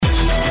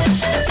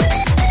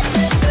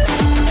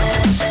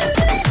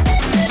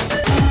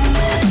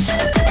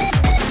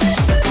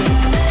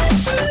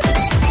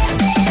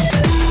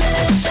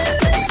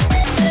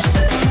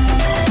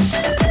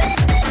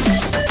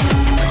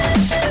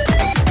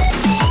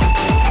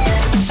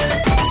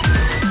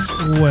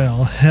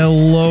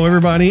Hello,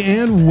 everybody,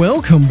 and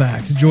welcome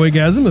back to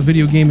Joygasm, a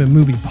video game and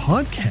movie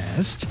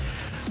podcast.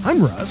 I'm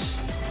Russ.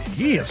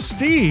 He is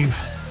Steve.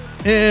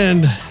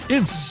 And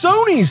it's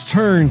Sony's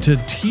turn to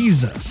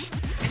tease us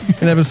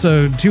in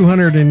episode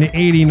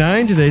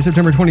 289 today,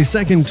 September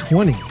 22nd,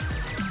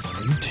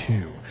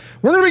 2022.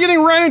 We're going to be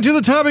getting right into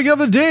the topic of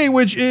the day,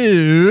 which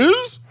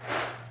is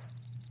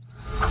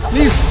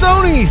the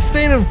Sony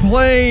State of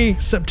Play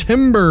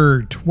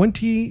September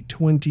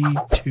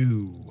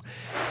 2022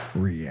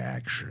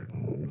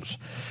 reactions.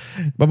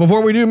 But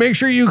before we do, make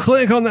sure you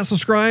click on that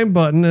subscribe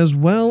button as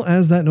well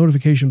as that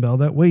notification bell.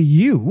 That way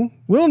you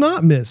will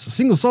not miss a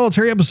single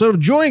solitary episode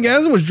of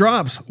Joygasm, which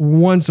drops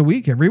once a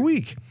week every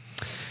week.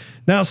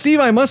 Now, Steve,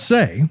 I must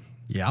say,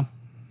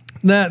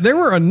 that there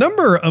were a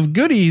number of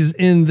goodies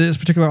in this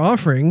particular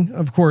offering.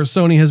 Of course,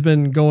 Sony has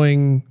been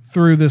going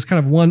through this kind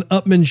of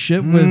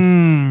one-upmanship with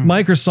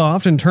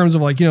Microsoft in terms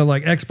of like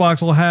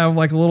Xbox will have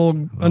like a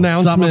little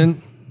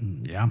announcement.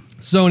 Yeah.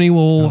 Sony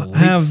will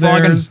have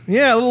theirs.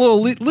 Yeah, a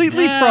little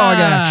leapfrog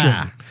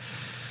action.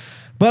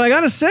 But I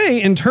got to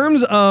say, in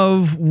terms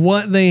of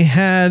what they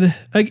had,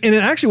 and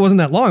it actually wasn't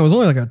that long. It was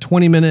only like a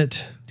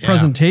 20-minute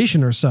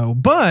presentation or so.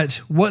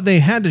 But what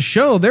they had to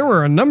show, there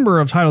were a number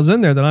of titles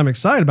in there that I'm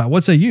excited about.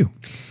 What say you?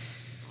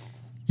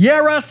 Yeah,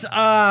 Russ.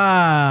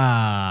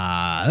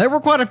 There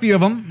were quite a few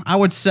of them. I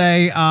would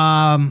say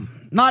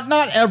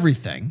not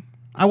everything.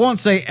 I won't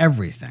say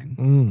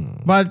everything.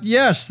 But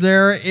yes,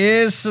 there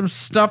is some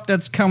stuff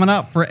that's coming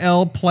up for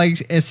El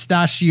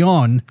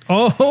PlayStation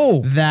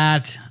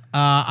that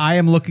I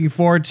am looking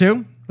forward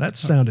to. That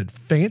sounded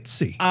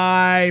fancy.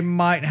 I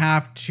might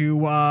have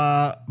to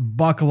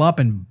buckle up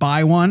and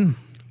buy one.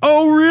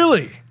 Oh,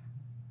 really?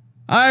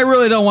 I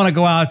really don't want to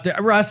go out there.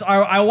 Russ,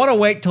 I want to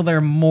wait till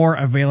they're more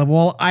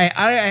available.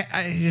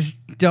 I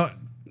just don't.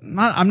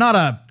 I'm not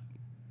a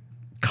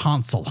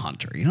console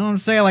hunter. You know what I'm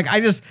saying? Like,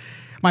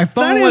 my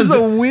phone was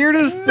the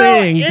weirdest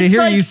thing to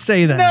hear you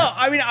say that. No,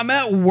 I mean, I'm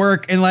at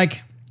work and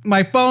like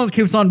my phone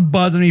keeps on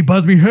buzzing me.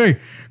 Hey,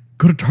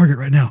 go to Target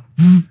right now.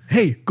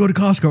 Hey, go to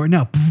Costco right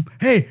now.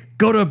 Hey,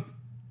 go to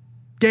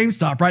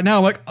GameStop right now.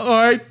 I'm like,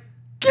 I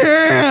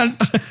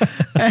can't.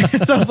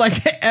 And so it's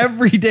like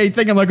everyday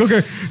thing. I'm like, okay,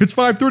 it's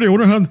 5:30. I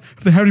wonder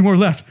if they have any more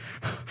left.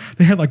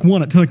 They had like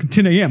one at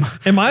 10 a.m.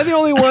 Am I the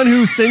only one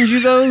who sends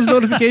you those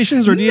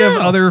notifications, or do you have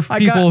other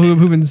people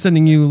who've been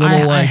sending you little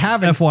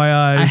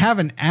FYIs? I have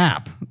an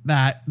app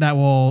that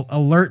will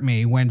alert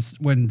me when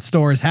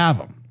stores have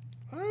them.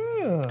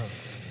 Oh,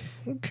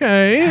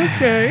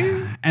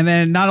 okay. And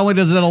then not only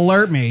does it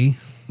alert me,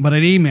 but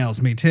it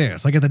emails me too.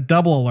 So I get the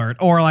double alert.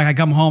 Or like I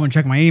come home and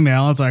check my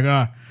email. It's like,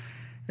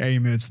 hey,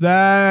 you missed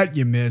that.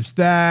 You missed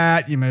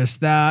that. You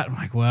missed that. I'm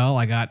like, well,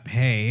 I got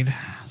paid,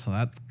 so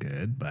that's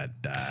good. But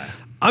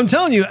I'm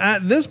telling you,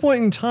 at this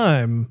point in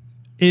time,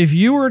 if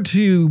you were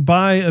to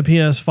buy a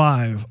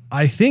PS5,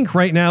 I think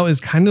right now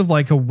is kind of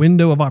like a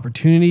window of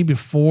opportunity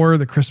before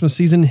the Christmas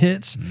season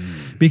hits,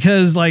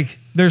 because like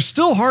they're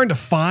still hard to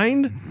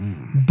find,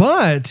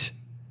 but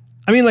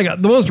I mean,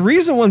 like the most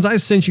recent ones I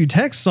sent you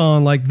texts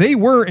on, like they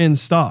were in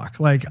stock.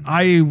 Like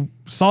I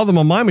saw them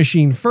on my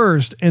machine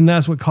first, and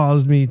that's what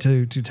caused me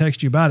to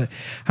text you about it.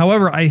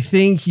 However, I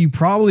think you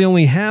probably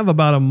only have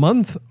about a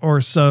month or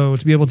so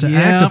to be able to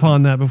act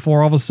upon that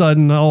before all of a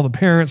sudden all the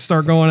parents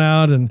start going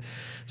out and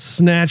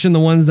snatching the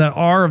ones that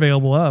are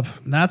available up.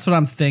 That's what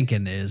I'm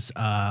thinking is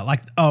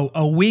like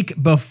a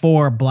week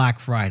before Black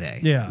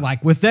Friday. Yeah.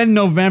 Like within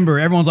November,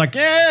 everyone's like,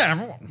 yeah,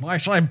 why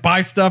should I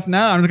buy stuff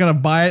now? I'm just going to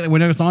buy it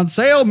when it's on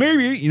sale,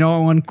 maybe,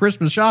 on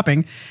Christmas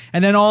shopping.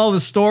 And then all the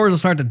stores will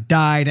start to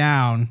die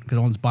down because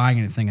no one's buying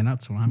anything. And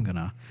that's when I'm going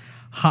to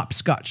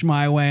hopscotch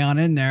my way on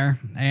in there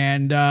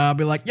and I'll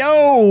be like,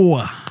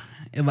 yo,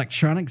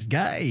 electronics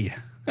guy.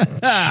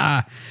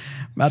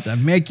 About to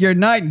make your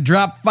night and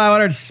drop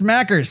 500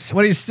 smackers.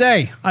 What do you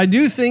say? I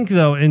do think,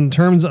 though, in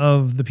terms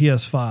of the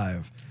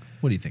PS5.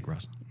 What do you think,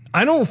 Russ?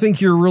 I don't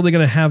think you're really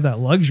going to have that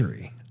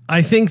luxury.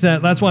 I think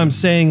that's why I'm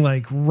saying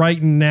like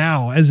right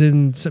now, as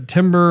in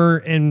September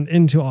and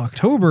into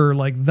October,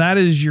 like that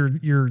is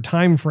your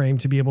time frame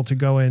to be able to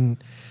go in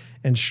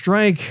and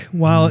strike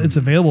while it's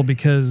available,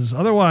 because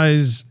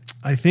otherwise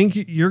I think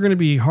you're going to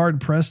be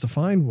hard pressed to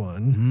find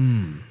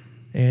one.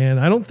 And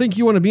I don't think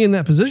you want to be in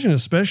that position,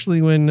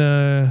 especially when,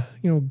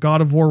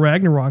 God of War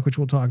Ragnarok, which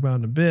we'll talk about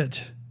in a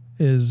bit,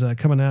 is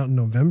coming out in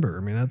November.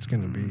 I mean, that's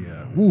going to be,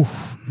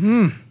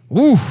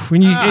 oof.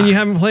 And you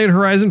haven't played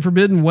Horizon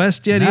Forbidden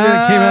West yet either.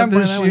 It came out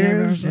this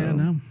year.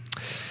 So.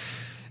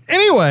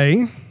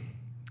 Anyway,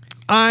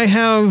 I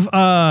have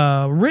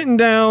written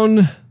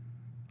down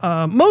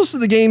most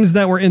of the games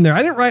that were in there.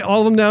 I didn't write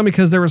all of them down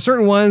because there were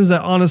certain ones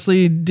that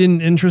honestly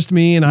didn't interest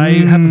me. And I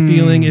have a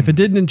feeling if it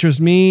didn't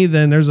interest me,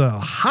 then there's a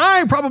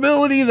high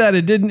probability that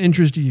it didn't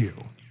interest you.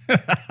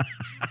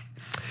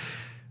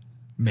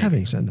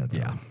 Having said that,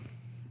 though.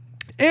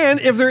 And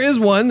if there is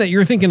one that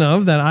you're thinking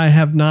of that I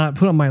have not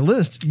put on my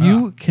list,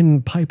 you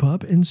can pipe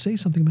up and say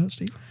something about it,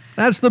 Steve.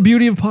 That's the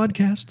beauty of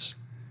podcasts.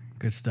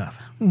 Good stuff.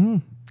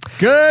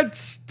 Good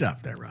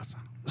stuff there, Russ.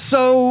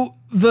 So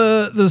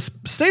the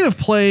State of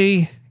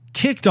Play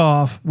kicked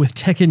off with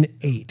Tekken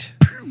 8.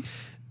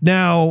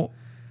 Now,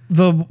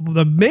 the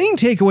main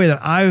takeaway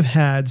that I've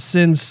had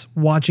since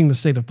watching the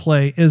State of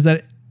Play is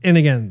that, and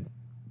again,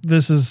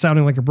 this is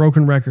sounding like a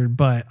broken record,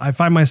 but I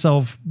find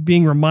myself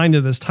being reminded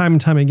of this time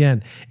and time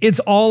again. It's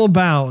all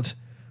about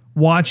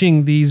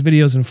watching these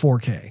videos in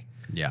 4K.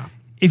 Yeah.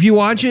 If you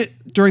watch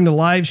it during the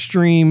live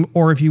stream,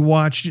 or if you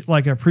watch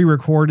like a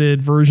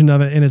pre-recorded version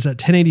of it and it's at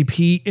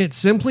 1080p, it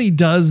simply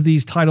does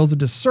these titles a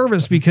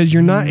disservice because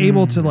you're not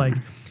able to like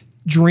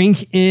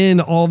drink in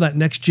all that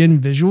next gen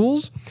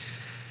visuals.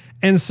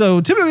 And so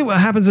typically what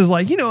happens is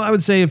like, I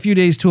would say a few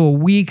days to a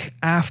week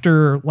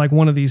after like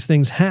one of these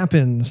things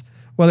happens,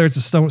 whether it's a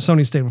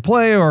Sony State of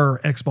Play or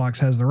Xbox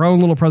has their own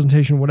little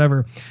presentation,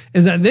 whatever,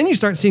 is that then you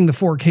start seeing the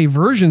 4K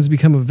versions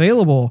become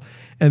available.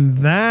 And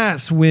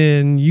that's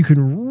when you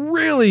can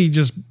really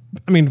just,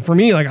 for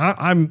me, like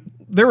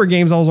there were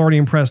games I was already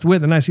impressed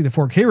with, and I see the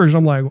 4K version,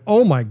 I'm like,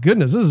 oh my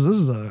goodness, this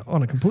is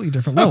on a completely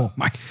different level. Oh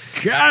my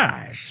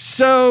gosh.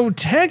 So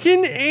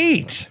Tekken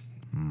 8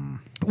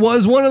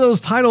 was one of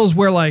those titles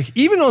where like,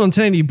 even on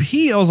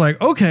 1080p, I was like,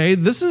 okay,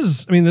 this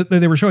is,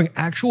 they were showing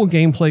actual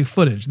gameplay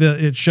footage.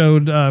 It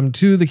showed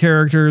two of the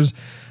characters.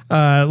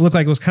 It looked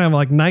like it was kind of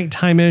like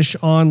nighttime-ish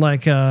on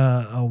like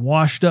a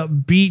washed up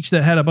beach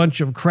that had a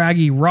bunch of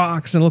craggy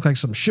rocks and it looked like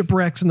some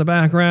shipwrecks in the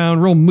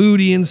background, real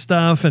moody and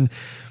stuff. And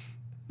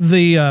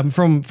the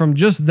from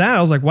just that, I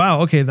was like,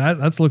 wow, okay,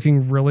 that's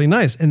looking really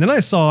nice. And then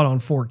I saw it on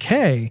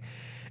 4K,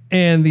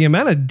 and the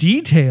amount of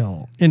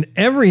detail in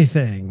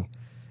everything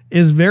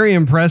is very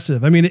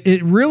impressive.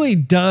 It really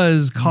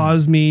does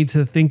cause me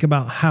to think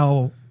about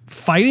how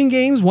fighting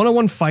games,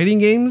 one-on-one fighting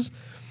games,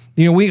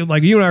 we,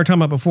 like you and I were talking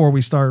about before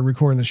we started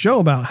recording the show,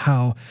 about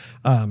how,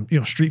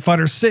 Street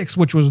Fighter 6,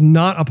 which was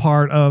not a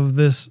part of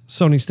this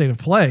Sony State of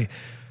Play,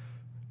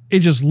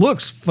 it just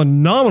looks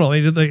phenomenal.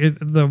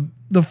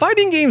 The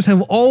fighting games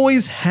have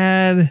always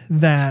had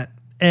that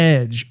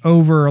edge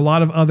over a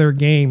lot of other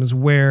games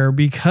where,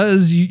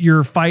 because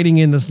you're fighting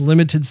in this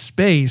limited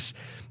space,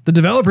 the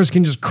developers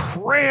can just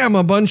cram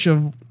a bunch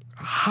of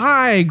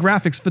high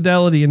graphics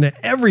fidelity into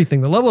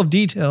everything. The level of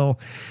detail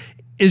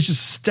is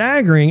just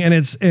staggering, and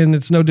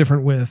it's no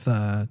different with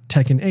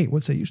Tekken 8.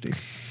 What say you, Steve?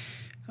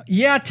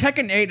 Yeah,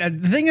 Tekken 8.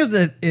 The thing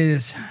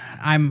is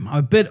I'm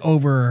a bit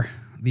over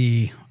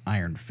the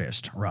Iron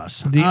Fist,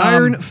 Russ. The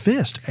Iron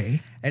Fist, eh?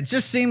 It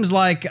just seems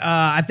like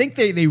I think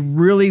they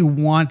really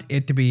want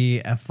it to be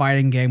a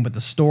fighting game with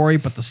the story,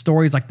 but the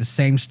story is like the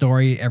same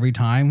story every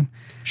time.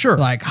 Sure.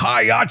 Like,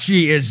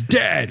 Hayachi is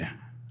dead,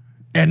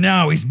 and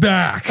now he's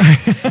back,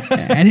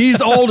 and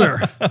he's older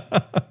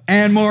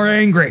and more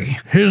angry.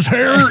 His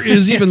hair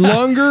is even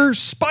longer,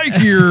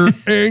 spikier,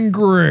 and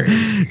gray.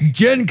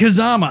 Jin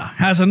Kazama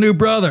has a new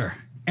brother,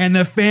 and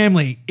the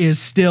family is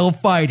still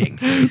fighting.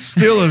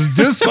 Still as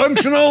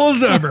dysfunctional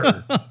as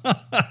ever.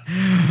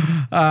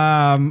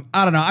 I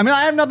don't know.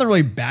 I have nothing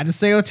really bad to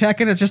say about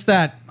Tekken. It's just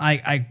that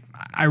I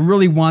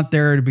really want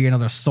there to be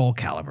another Soul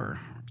Calibur.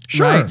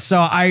 Sure. Right? So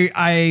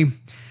I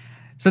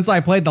since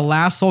I played the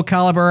last Soul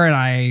Calibur,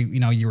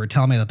 and you were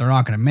telling me that they're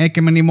not going to make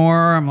him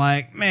anymore, I'm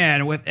like,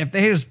 man, if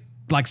they just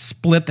like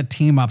split the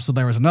team up so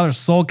there was another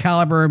Soul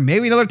Calibur,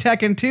 maybe another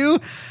Tekken 2,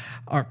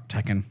 or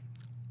Tekken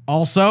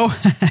also.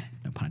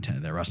 No pun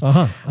intended there, Russ.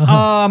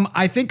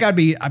 I think I'd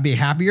be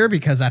happier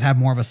because I'd have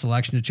more of a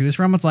selection to choose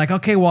from. It's like,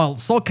 okay, well,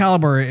 Soul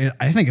Calibur,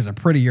 I think, is a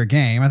prettier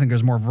game. I think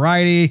there's more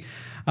variety.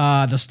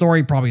 The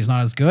story probably is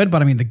not as good, but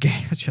the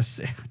game is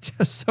just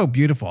so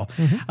beautiful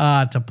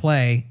to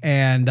play.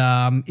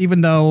 And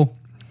even though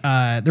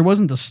there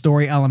wasn't the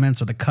story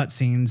elements or the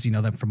cutscenes,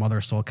 that from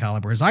other Soul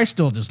Caliburs, I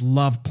still just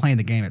love playing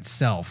the game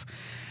itself,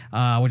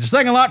 which is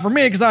saying a lot for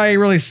me because I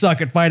really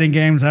suck at fighting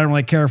games. I don't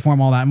really care for them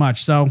all that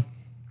much. So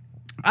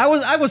I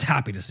was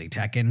happy to see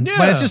Tekken,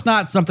 but it's just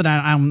not something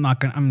I'm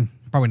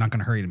probably not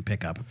gonna hurry and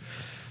pick up.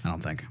 I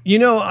don't think.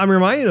 I'm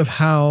reminded of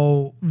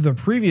how the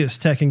previous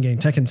Tekken game,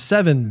 Tekken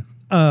 7.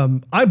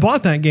 I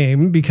bought that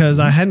game because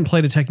I hadn't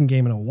played a Tekken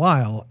game in a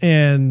while.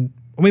 And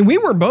we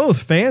were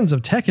both fans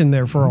of Tekken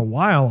there for a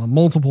while on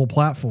multiple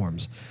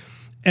platforms.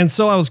 And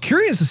so I was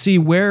curious to see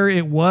where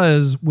it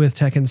was with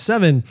Tekken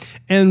 7.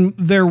 And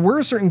there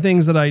were certain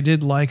things that I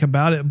did like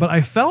about it, but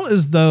I felt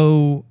as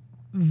though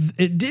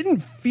it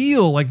didn't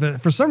feel like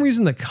for some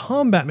reason, the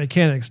combat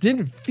mechanics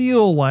didn't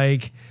feel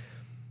like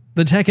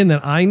the Tekken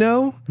that I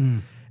know.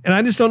 And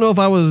I just don't know if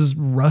I was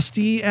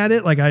rusty at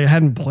it. Like I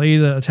hadn't played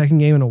a Tekken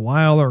game in a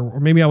while, or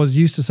maybe I was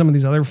used to some of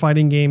these other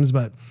fighting games,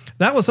 but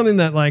that was something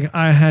that like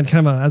I had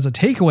kind of as a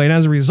takeaway. And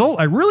as a result,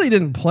 I really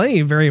didn't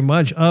play very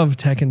much of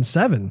Tekken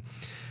 7.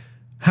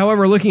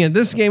 However, looking at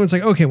this game, it's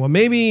like, okay, well,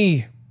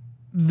 maybe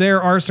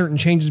there are certain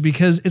changes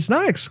because it's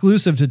not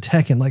exclusive to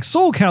Tekken. Like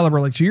Soul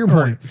Calibur, like to your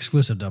point.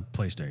 Exclusive to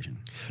PlayStation.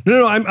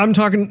 No, I'm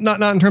talking not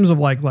in terms of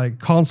like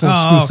console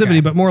exclusivity,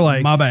 okay, but more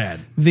like my bad.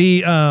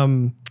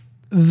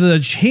 The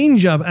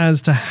change up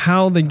as to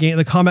how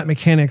the combat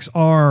mechanics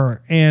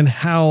are and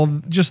how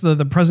just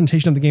the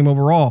presentation of the game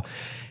overall.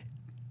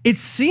 It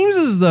seems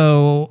as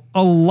though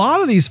a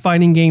lot of these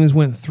fighting games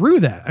went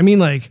through that.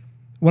 Like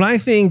when I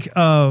think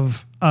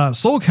of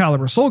Soul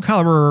Calibur. Soul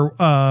Calibur,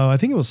 I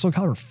think it was Soul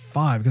Calibur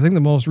 5, because I think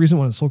the most recent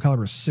one is Soul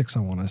Calibur 6, I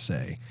want to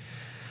say.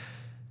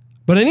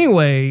 But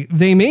anyway,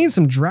 they made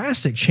some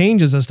drastic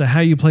changes as to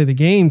how you play the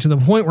game to the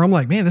point where I'm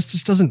like, man, this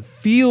just doesn't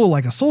feel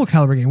like a Soul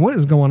Calibur game. What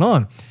is going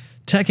on?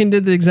 Tekken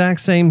did the exact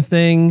same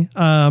thing.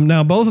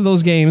 Now, both of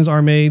those games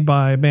are made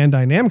by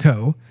Bandai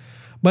Namco,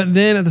 but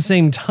then at the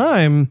same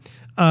time,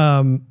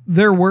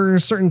 there were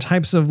certain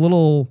types of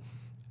little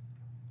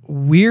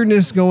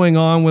weirdness going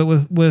on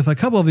with a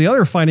couple of the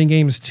other fighting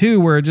games too,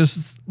 where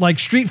just like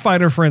Street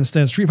Fighter, for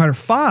instance, Street Fighter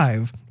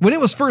 5, when it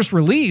was first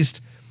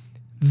released,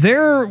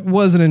 there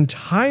was an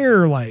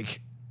entire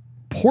like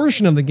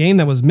portion of the game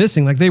that was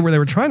missing. Like they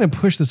were trying to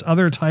push this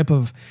other type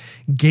of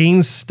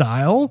game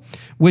style,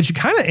 which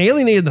kind of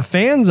alienated the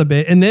fans a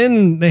bit. And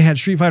then they had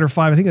Street Fighter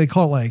 5, I think they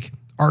call it like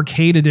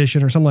Arcade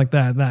Edition or something like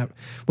that. That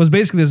was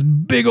basically this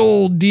big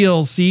old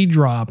DLC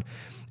drop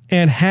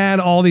and had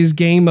all these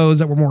game modes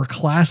that were more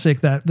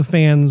classic that the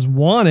fans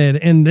wanted.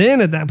 And then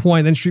at that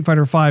point, then Street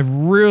Fighter 5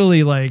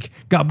 really like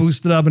got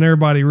boosted up and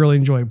everybody really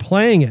enjoyed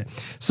playing it.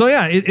 So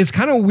yeah, it's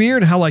kind of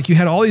weird how like you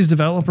had all these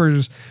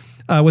developers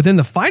within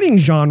the fighting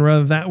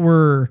genre that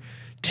were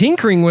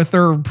tinkering with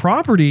their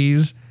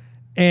properties.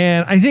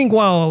 And I think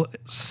while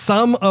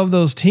some of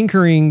those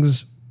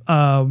tinkerings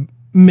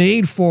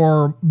made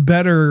for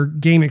better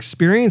game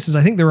experiences,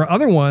 I think there were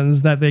other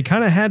ones that they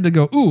kind of had to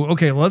go, ooh,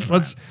 okay,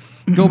 let's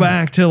go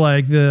back to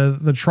like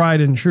the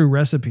tried and true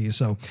recipe.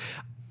 So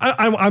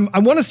I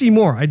want to see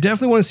more. I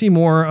definitely want to see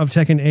more of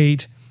Tekken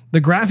 8.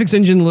 The graphics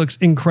engine looks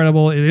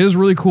incredible. It is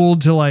really cool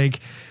to like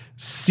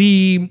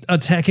see a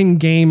Tekken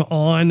game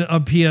on a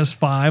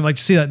PS5, like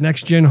to see that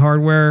next gen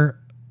hardware.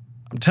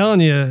 I'm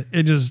telling you,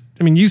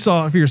 you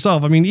saw it for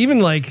yourself. I mean, even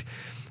like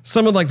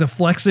some of like the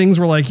flexings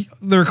were like,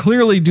 they're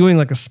clearly doing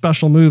like a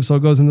special move. So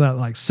it goes into that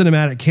like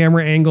cinematic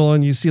camera angle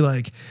and you see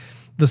like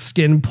the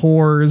skin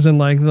pores and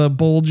like the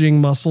bulging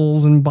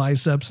muscles and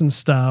biceps and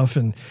stuff.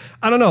 And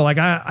I don't know, like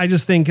I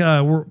just think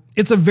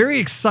it's a very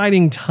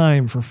exciting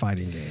time for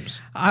fighting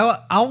games.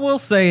 I will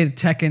say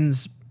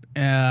Tekken's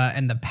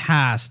in the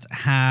past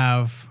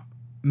have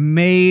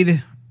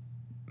made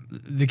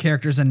the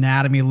character's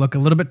anatomy look a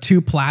little bit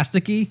too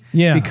plasticky.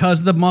 Yeah.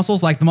 Because the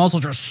muscles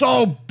are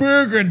so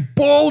big and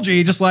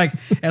bulgy, just like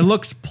it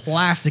looks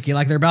plasticky,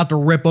 like they're about to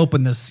rip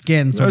open the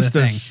skin sort of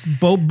thing.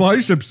 Both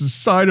biceps the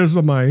size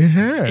of my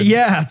head.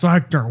 Yeah, it's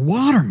like they're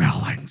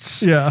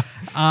watermelons. Yeah.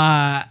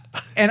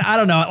 And I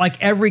don't know,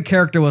 like every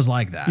character was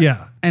like that.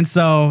 Yeah. And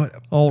so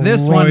all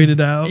this roided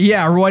one, out.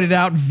 Yeah, roided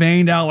out,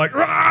 veined out, like,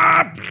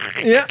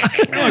 yeah.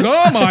 Like,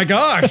 oh my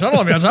gosh, I don't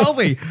know if that's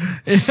healthy.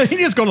 He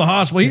needs to go to the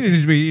hospital. He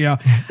needs to be,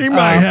 he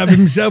might have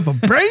himself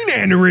a brain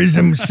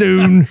aneurysm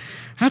soon.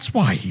 That's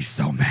why he's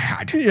so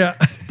mad. Yeah.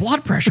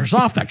 Blood pressure's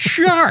off the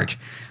chart.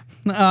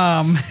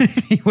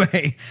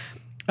 Anyway,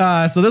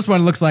 so this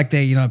one looks like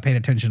they, paid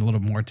attention a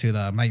little more to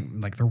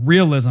the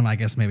realism, I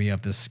guess, maybe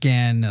of the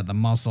skin, the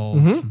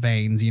muscles,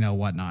 veins,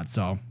 whatnot.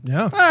 So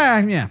yeah,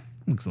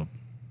 looks a little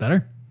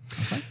better.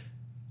 Okay.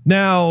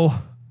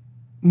 Now,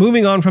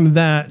 moving on from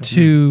that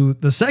to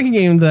the second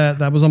game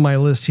that was on my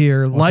list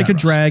here, Like a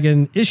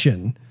Dragon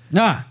Ishin.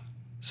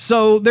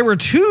 So there were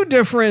two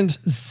different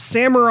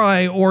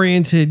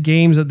samurai-oriented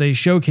games that they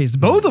showcased,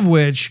 both of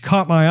which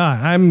caught my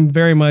eye. I'm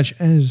very much,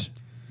 as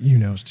you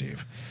know,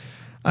 Steve,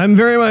 I'm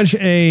very much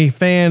a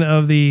fan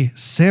of the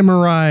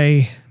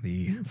samurai,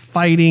 the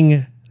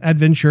fighting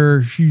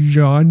adventure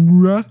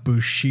genre.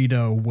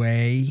 Bushido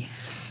way.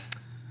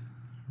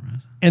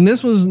 And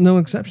this was no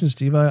exception,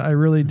 Steve. I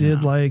really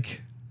did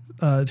like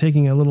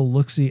taking a little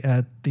look-see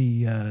at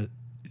the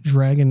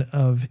Dragon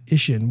of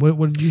Ishin.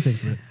 What did you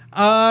think of it?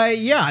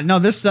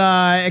 This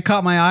it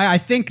caught my eye. I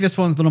think this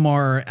one's a little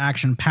more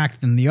action-packed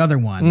than the other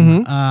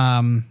one.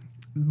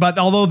 But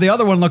although the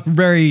other one looked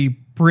very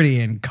pretty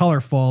and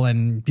colorful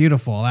and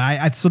beautiful,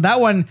 so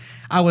that one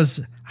I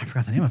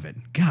forgot the name of it.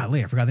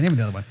 Golly, I forgot the name of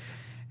the other one.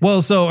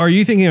 Well, so are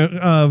you thinking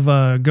of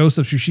Ghost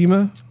of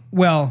Tsushima?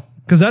 Well,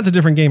 because that's a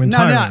different game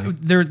entirely.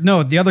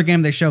 No, the other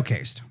game they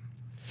showcased.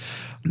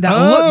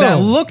 That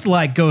looked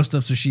like Ghost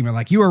of Tsushima,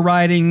 like you were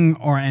riding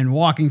and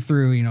walking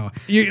through,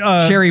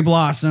 cherry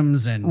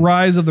blossoms and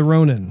Rise of the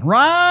Ronin.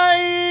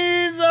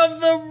 Rise of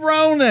the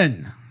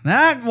Ronin.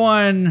 That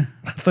one.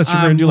 I thought you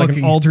were going to do like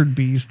an Altered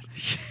Beast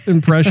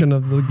impression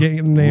of the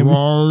game name.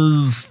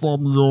 Rise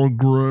from your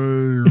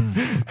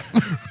grave.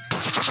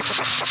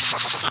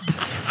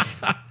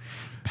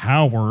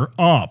 Power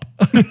up.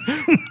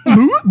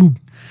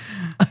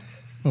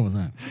 What was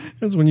that?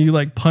 That's when you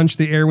like punch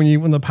the air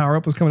when the power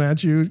up was coming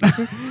at you.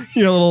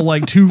 Little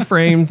like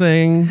 2-frame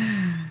thing.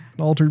 An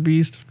Altered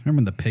Beast. Remember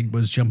when the pig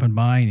was jumping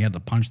by and you had to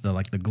punch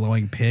the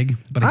glowing pig?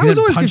 But I was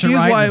always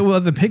confused why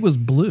the pig was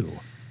blue.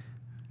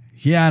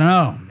 Yeah, I don't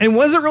know. And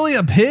was it really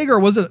a pig or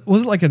was it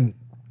like an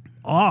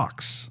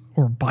ox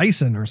or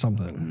bison or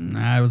something?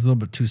 Nah, it was a little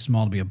bit too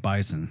small to be a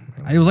bison.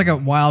 It was like a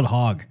wild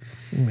hog.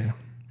 Yeah.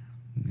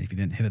 If you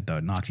didn't hit it though,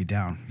 it knocked you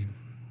down.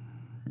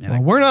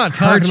 Well, we're not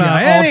talking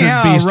about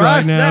Altered Beast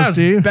right now,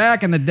 Steve.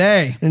 Back in the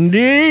day.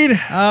 Indeed.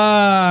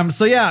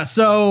 So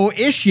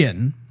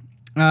Ishin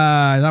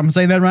I'm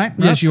saying that right?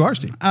 Yes, you are,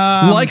 Steve.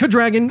 Like a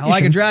dragon. I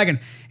like a dragon.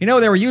 You know,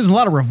 they were using a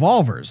lot of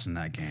revolvers in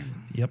that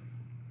game. Yep.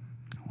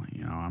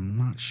 You know, I'm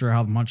not sure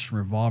how much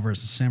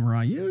revolvers the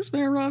samurai use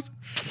there, Ross.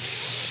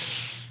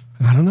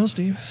 I don't know,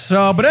 Steve.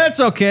 So, but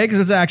that's okay because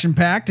it's action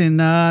packed and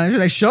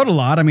they showed a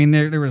lot. I mean,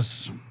 there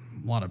was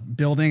a lot of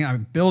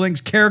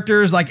buildings,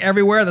 characters like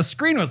everywhere. The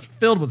screen was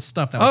filled with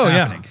stuff that was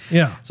happening.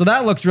 Yeah. So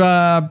that looked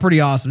pretty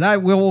awesome.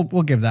 That we'll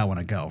give that one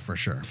a go for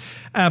sure.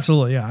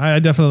 Absolutely. Yeah. I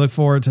definitely look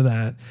forward to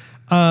that.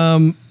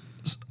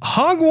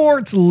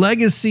 Hogwarts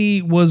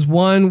Legacy was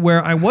one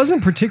where I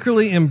wasn't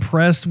particularly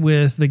impressed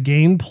with the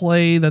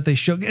gameplay that they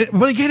showed.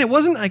 But again, it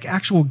wasn't like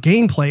actual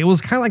gameplay. It was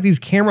kind of like these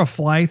camera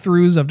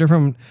fly-throughs of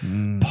different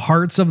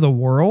parts of the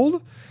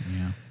world.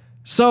 Yeah.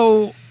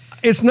 So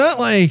it's not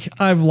like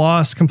I've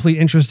lost complete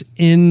interest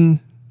in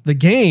the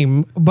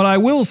game, but I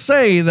will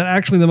say that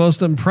actually the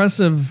most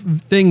impressive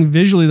thing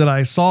visually that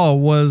I saw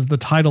was the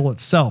title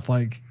itself.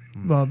 Like,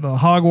 the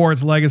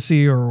Hogwarts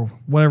Legacy or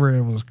whatever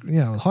it was,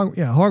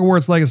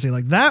 Hogwarts Legacy,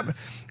 like that.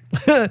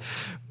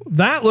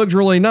 That looked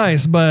really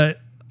nice, but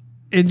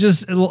a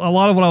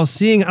lot of what I was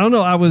seeing, I don't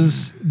know. I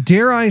was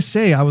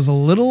a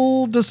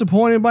little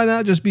disappointed by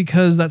that, just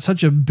because that's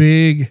such a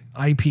big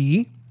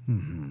IP,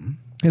 and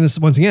this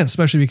once again,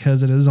 especially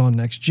because it is on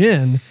next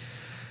gen.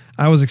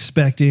 I was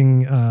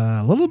expecting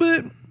a little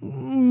bit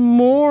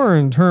more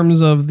in terms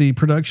of the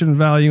production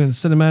value and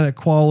cinematic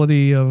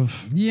quality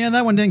of. Yeah,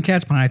 that one didn't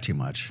catch my eye too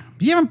much.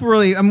 You haven't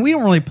really. I mean, we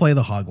don't really play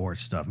the Hogwarts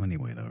stuff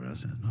anyway, though,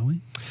 does it? Do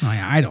we?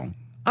 I don't.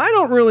 I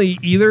don't really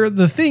either.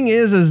 The thing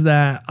is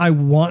that I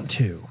want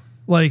to.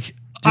 Like,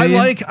 I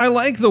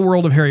like the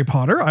world of Harry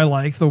Potter. I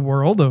like the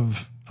world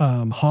of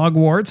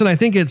Hogwarts, and I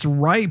think it's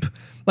ripe.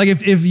 Like,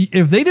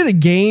 if they did a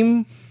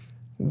game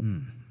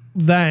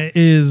that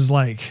is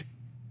like,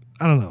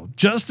 I don't know,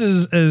 just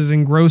as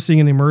engrossing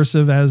and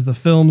immersive as the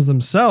films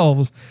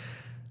themselves,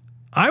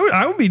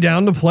 I would be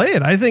down to play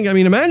it. I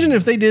mean, imagine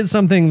if they did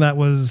something that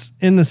was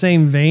in the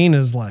same vein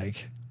as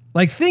like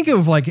think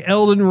of like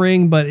Elden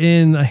Ring, but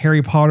in a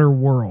Harry Potter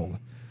world.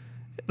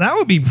 That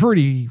would be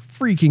pretty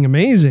freaking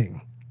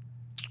amazing.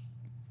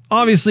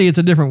 Obviously, it's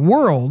a different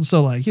world,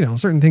 so like, you know,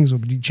 certain things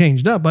would be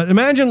changed up. But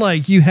imagine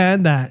like you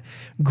had that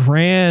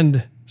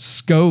grand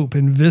scope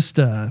and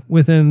vista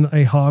within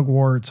a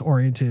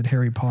Hogwarts-oriented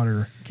Harry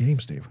Potter game,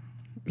 Steve.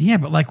 Yeah,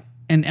 but like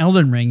in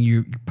Elden Ring,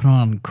 you put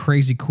on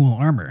crazy cool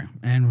armor,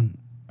 and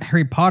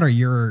Harry Potter,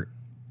 you're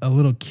a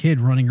little kid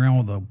running around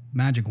with a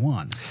magic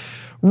wand.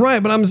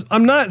 Right, but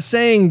I'm not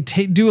saying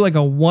do like a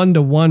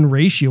 1-to-1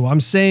 ratio.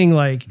 I'm saying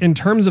like in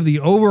terms of the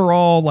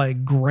overall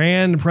like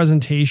grand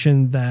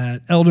presentation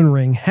that Elden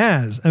Ring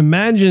has.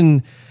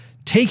 Imagine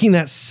taking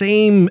that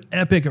same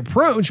epic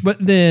approach, but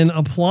then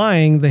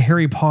applying the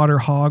Harry Potter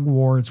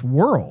Hogwarts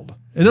world.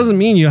 It doesn't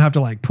mean you have to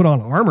like put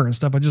on armor and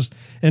stuff, but just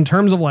in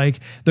terms of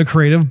like the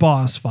creative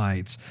boss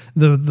fights,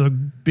 the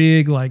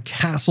big like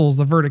castles,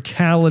 the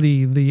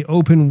verticality, the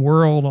open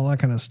world, all that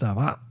kind of stuff.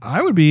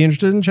 I would be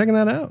interested in checking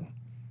that out.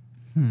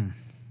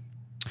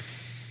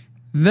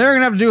 They're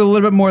gonna have to do a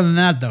little bit more than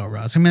that, though,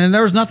 Russ. I mean,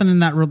 there was nothing in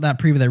that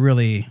preview that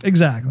really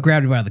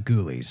grabbed me by the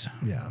ghoulies.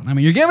 Yeah, I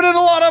mean, you're giving it a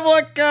lot of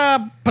like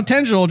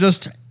potential,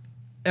 just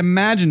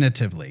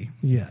imaginatively.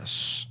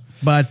 Yes,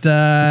 but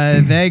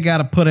they got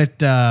to put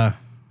it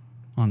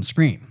on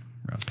screen.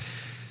 Russ.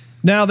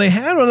 Now they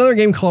had another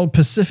game called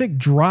Pacific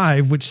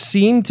Drive, which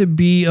seemed to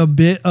be a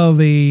bit of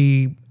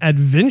a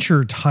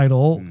adventure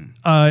title.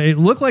 It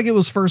looked like it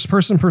was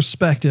first-person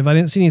perspective. I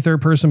didn't see any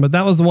third-person, but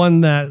that was the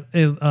one that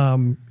it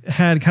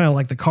had kind of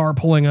like the car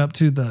pulling up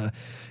to the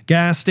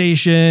gas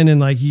station, and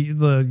like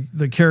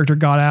the character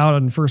got out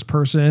in first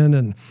person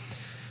and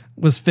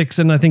was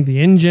fixing, I think, the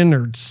engine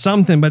or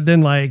something. But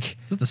then like,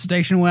 is it the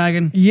station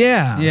wagon?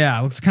 Yeah,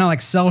 it looks kind of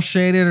like cell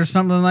shaded or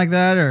something like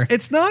that. Or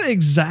it's not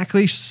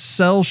exactly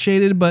cell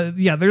shaded, but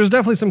yeah, there's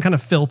definitely some kind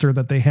of filter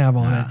that they have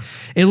on it.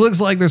 It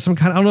looks like there's some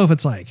kind of, I don't know if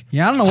it's like I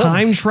don't know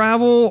time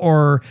travel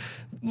or.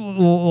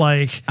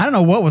 Like, I don't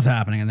know what was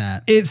happening in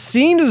that. It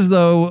seemed as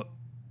though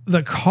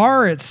the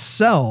car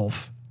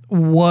itself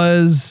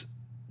was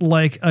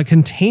like a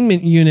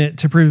containment unit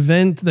to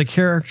prevent the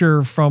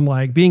character from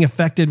like being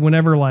affected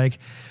whenever like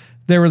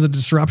there was a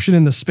disruption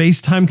in the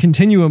space-time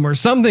continuum or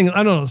something.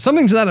 I don't know.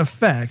 Something to that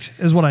effect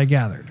is what I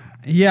gathered.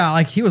 Yeah,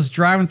 like he was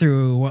driving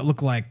through what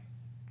looked like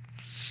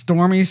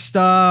stormy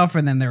stuff,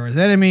 and then there was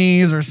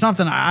enemies or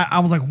something.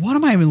 I was like, what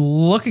am I even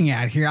looking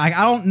at here? I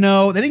don't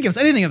know. They didn't give us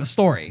anything of the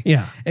story.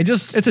 Yeah.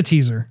 It's a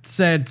teaser.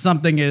 Said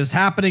something is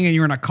happening and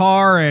you're in a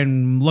car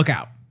and look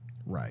out.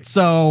 Right.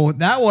 So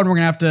that one we're going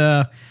to have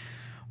to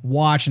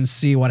watch and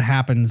see what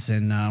happens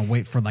and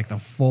wait for like the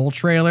full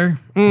trailer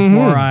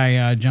before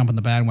I jump on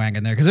the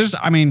bandwagon there. Because there's,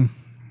 I mean,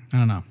 I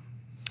don't know.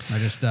 I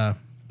just, yeah.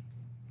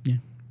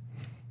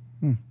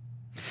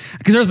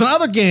 Because there's been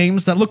other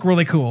games that look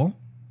really cool.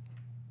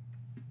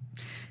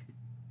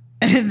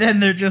 And then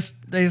they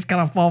just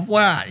kind of fall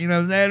flat, you know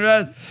what I'm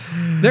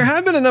saying? There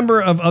have been a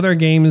number of other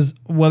games,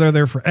 whether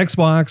they're for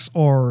Xbox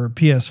or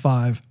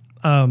PS5,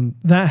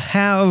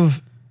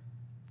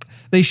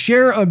 they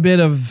share a bit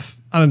of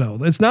I don't know.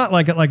 It's not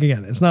like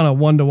again, it's not a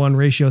 1-to-1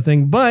 ratio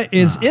thing, but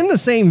it's in the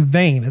same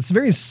vein. It's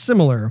very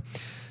similar.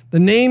 The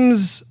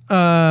names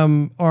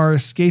are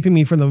escaping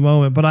me for the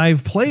moment, but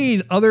I've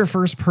played other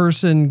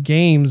first-person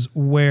games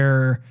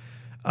where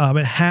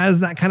it has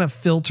that kind of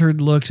filtered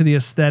look to the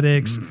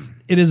aesthetics.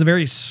 It is a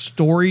very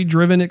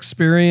story-driven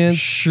experience.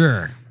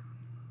 Sure.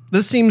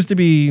 This seems to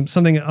be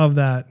something of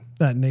that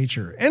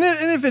nature. And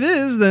if it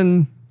is,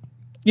 then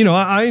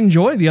I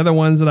enjoy the other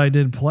ones that I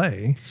did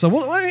play. So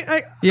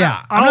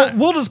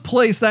we'll just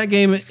place that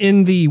game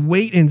in the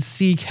wait and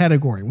see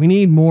category. We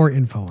need more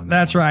info on that.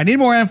 That's right. Need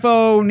more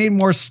info. Need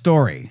more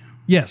story.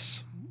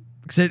 Yes.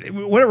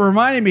 What it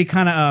reminded me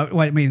kind of,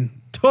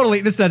 totally,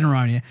 this doesn't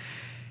remind you.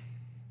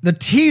 The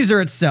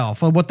teaser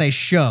itself of what they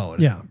showed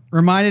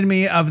reminded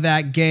me of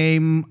that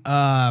game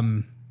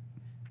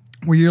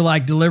where you're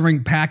like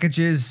delivering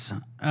packages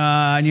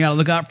and you got to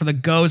look out for the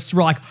ghosts.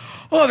 We're like,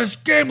 oh, this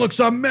game looks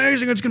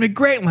amazing. It's going to be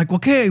great. I'm like,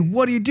 okay,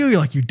 what do? You're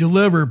like, you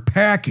deliver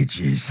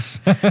packages.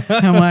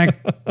 I'm like,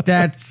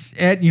 that's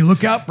it. And you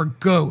look out for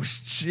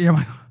ghosts. I'm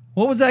like,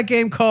 what was that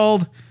game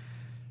called?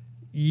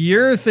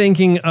 You're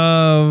thinking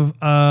of,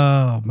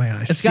 oh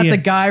man, it's got the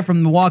guy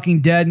from The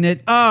Walking Dead in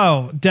it.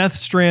 Oh, Death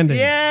Stranding.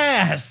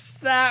 Yes,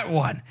 that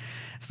one.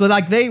 So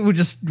like they were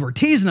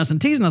teasing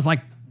us like,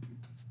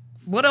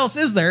 what else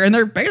is there? And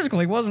there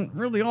basically wasn't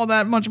really all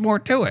that much more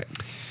to it.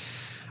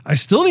 I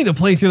still need to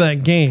play through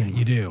that game.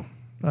 You do.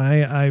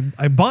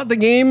 I bought the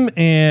game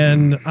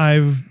and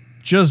I've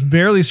just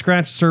barely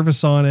scratched the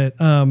surface on it.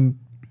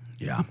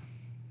 Yeah.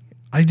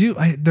 I do.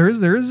 There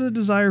is a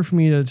desire for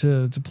me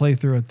to play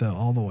through it though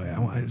all the way. I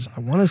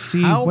want to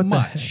see how what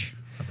much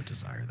of a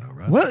desire though,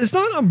 Russ? Well, it's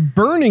not a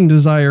burning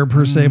desire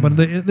per se, but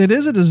it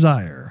is a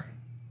desire.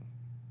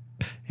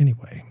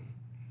 Anyway,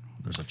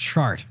 there's a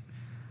chart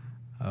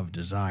of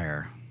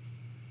desire.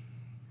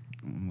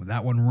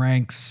 That one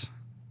ranks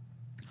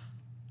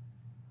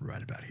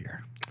right about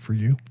here for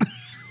you.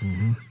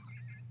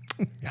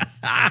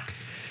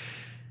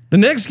 The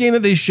next game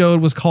that they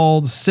showed was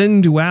called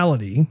Sin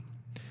Duality.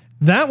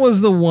 That was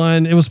the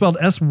one. It was spelled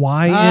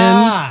SYN.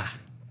 Yeah,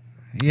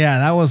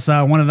 that was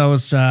one of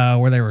those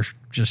where they were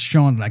just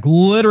showing, like,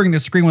 littering the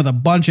screen with a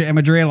bunch of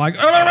imagery and like,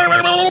 what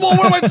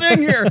am I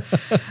seeing here?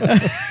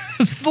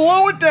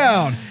 Slow it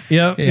down.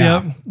 Yep.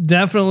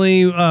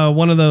 Definitely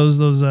one of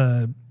those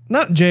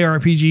not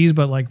JRPGs,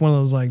 but like one of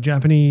those like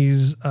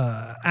Japanese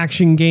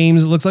action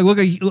games. It looks like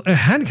it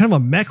had kind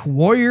of a mech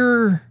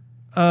warrior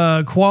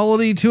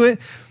quality to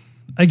it.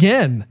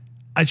 Again,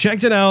 I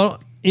checked it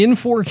out in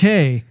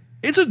 4K.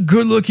 It's a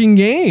good looking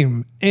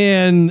game,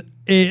 and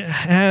it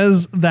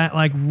has that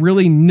like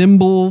really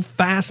nimble,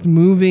 fast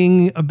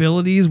moving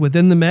abilities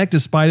within the mech,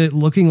 despite it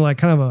looking like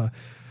kind of a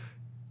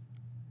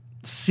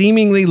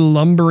seemingly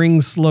lumbering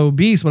slow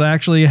beast, but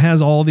actually it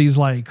has all these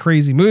like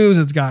crazy moves.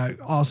 It's got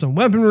awesome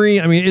weaponry.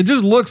 I mean, it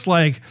just looks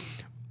like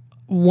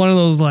one of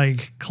those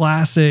like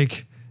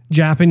classic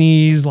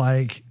Japanese,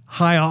 like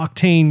high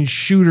octane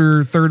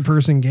shooter third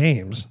person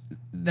games.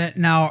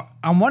 Now,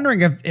 I'm wondering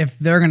if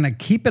they're going to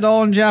keep it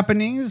all in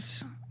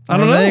Japanese. I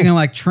don't know. Are they going to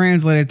like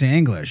translate it to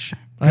English?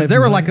 Because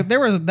there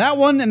was that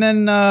one and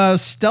then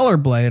Stellar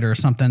Blade or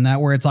something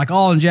where it's like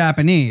all in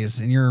Japanese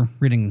and you're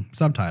reading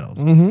subtitles.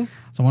 Mm-hmm.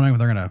 So I'm wondering if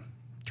they're going to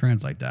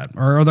translate that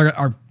or they're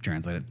going to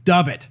translate it,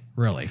 dub it,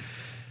 really.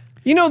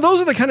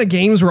 Those are the kind of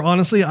games where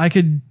honestly I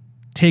could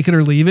take it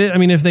or leave it. I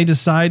mean, if they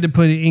decide to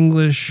put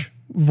English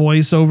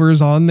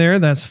voiceovers on there,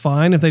 that's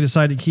fine. If they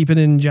decide to keep it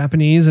in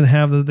Japanese and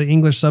have the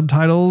English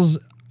subtitles,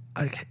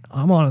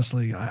 I'm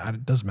honestly,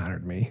 it doesn't matter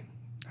to me.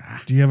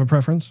 Do you have a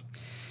preference?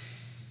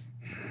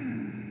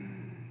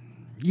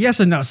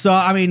 Yes and no. So,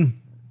 I mean,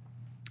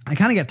 I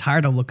kind of get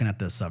tired of looking at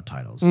the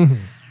subtitles. Mm-hmm.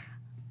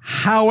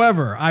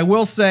 However, I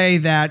will say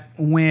that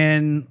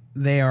when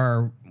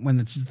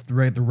it's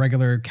the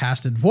regular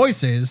casted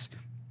voices,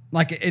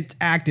 like it's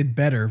acted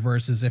better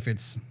versus if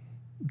it's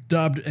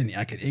dubbed in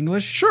like in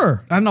English.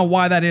 Sure. I don't know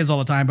why that is all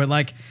the time, but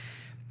like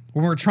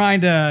when we're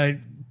trying to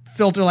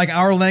filter like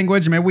our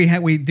language, maybe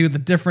we do the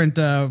different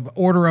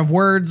order of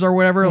words or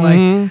whatever.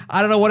 Mm-hmm. Like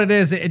I don't know what it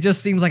is. It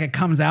just seems like it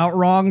comes out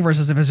wrong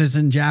versus if it's just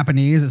in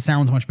Japanese, it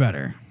sounds much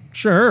better.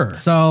 Sure.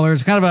 So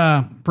there's kind of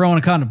a pro and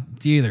a con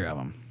to either of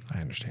them. I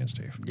understand,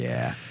 Steve.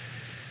 Yeah.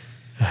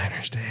 I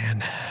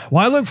understand.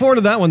 Well, I look forward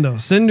to that one though.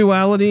 Sin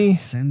Duality.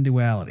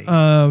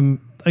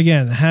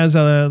 Again, it has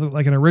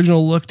like an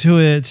original look to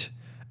it,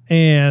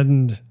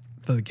 and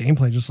the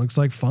gameplay just looks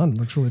like fun. It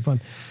looks really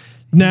fun.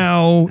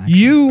 Now,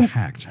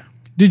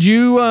 did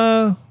you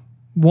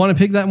want to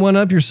pick that one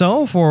up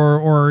yourself,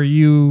 or are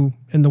you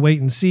in the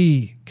wait and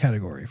see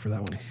category for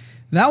that one?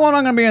 That one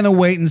I'm going to be in the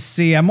wait and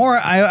see.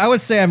 I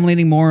would say I'm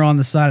leaning more on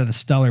the side of the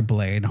Stellar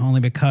Blade, only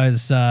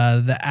because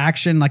the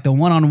action, like the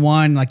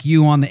one-on-one, like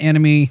you on the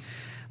enemy,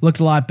 looked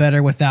a lot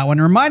better with that one.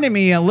 It reminded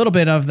me a little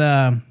bit of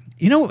the,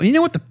 you know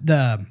what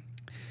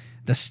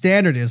the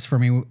standard is for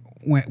me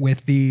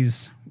with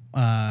these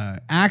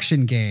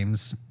action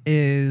games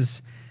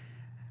is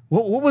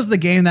What was the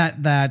game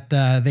that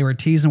they were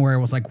teasing where it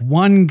was like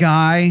one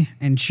guy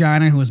in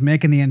China who was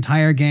making the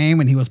entire game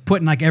and he was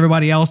putting like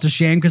everybody else to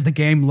shame because the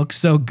game looked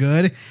so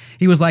good.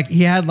 He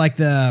had like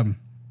the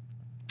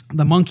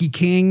Monkey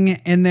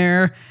King in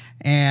there,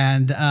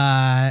 and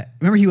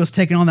remember he was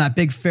taking on that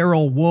big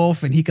feral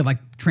wolf and he could like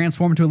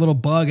transform into a little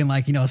bug and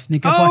like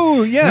sneak up.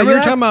 Oh yeah, remember you're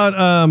that? talking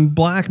about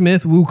Black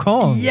Myth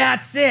Wukong. Yeah,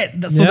 that's it.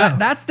 So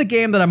that's the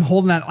game that I'm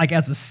holding that like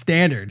as a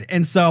standard.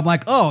 And so I'm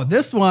like, oh,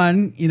 this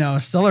one,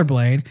 Stellar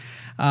Blade,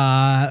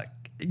 kind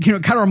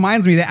of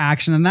reminds me of the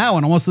action in that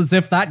one, almost as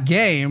if that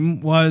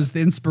game was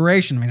the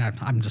inspiration. I mean,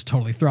 I'm just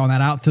totally throwing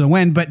that out to the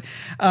wind, but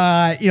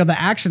the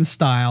action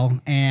style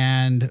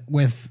and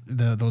with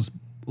those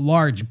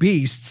large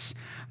beasts,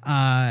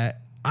 I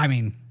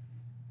mean,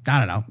 I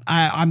don't know.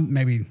 I'm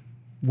maybe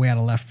way out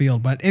of left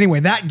field, but anyway,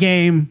 that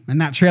game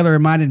and that trailer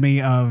reminded me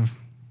of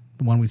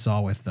the one we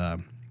saw with, that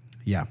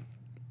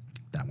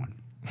one.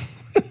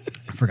 I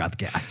forgot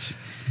the guys.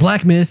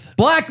 Black Myth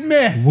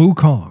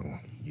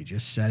Wukong. You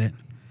just said it.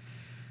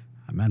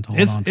 I meant to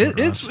hold on to it.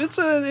 It's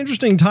an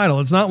interesting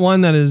title. It's not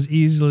one that is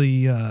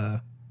easily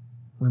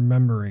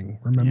memorable.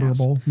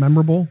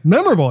 Memorable.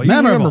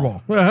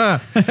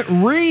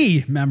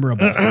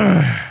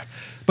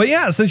 But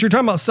yeah, since you're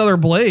talking about Stellar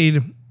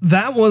Blade,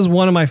 that was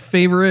one of my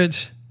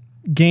favorite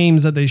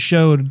games that they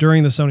showed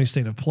during the Sony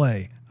State of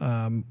Play.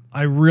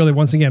 I really,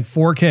 once again,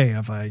 4K.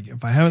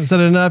 If I haven't said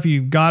it enough,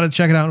 you've got to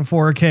check it out in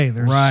 4K.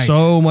 There's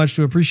so much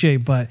to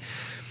appreciate, but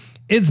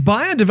it's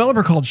by a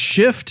developer called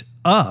Shift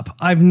Up.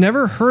 I've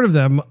never heard of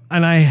them,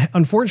 and I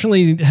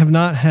unfortunately have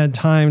not had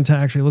time to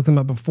actually look them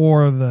up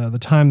before the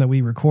time that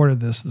we recorded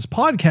this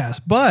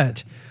podcast,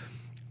 but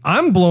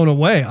I'm blown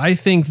away. I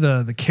think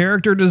the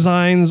character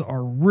designs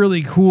are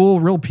really cool,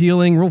 real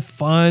appealing, real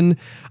fun.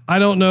 I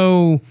don't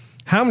know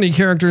how many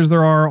characters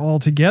there are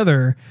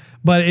altogether,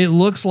 but it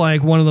looks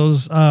like one of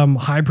those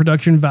high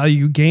production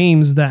value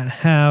games that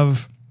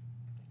have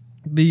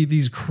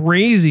these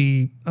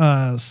crazy,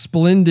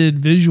 splendid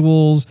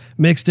visuals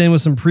mixed in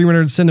with some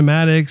pre-rendered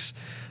cinematics,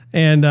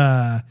 and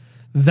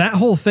that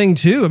whole thing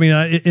too. I mean,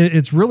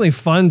 it's really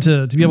fun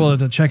to be able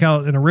to check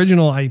out an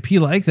original IP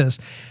like this.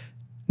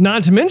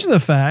 Not to mention the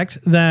fact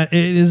that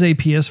it is a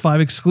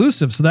PS5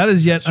 exclusive. So that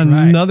is yet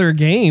another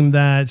game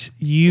that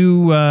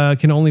you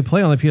can only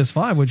play on the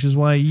PS5, which is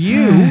why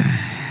you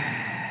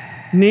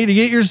need to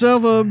get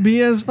yourself a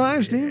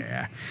PS5, Steve.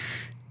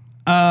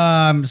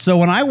 Yeah. So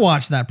when I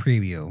watched that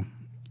preview,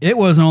 it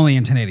was only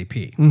in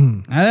 1080p.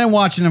 Mm-hmm. I didn't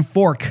watch it in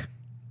 4K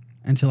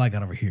until I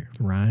got over here.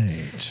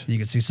 Right. You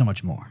can see so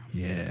much more.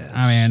 Yes.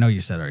 I mean, I know you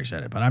already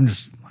said it, but I'm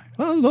just like,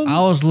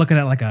 I was looking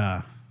at like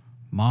a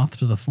moth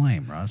to the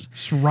flame,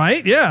 Russ.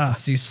 Right? Yeah. I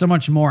see so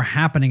much more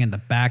happening in the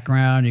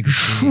background. You can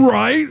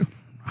see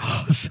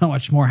so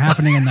much more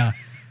happening in the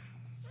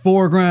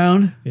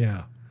foreground.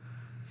 Yeah.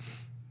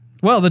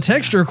 Well, the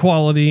texture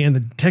quality and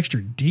the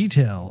texture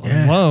detail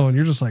alone,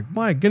 you're just like,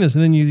 my goodness.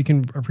 And then you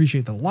can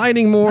appreciate the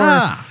lighting more.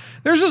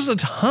 There's just a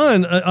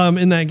ton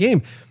in that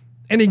game.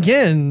 And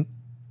again,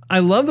 I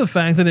love the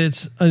fact that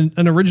it's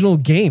an original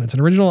game. It's an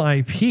original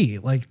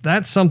IP. Like,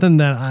 that's something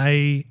that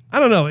I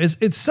don't know.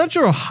 It's such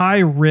a high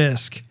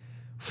risk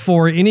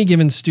for any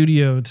given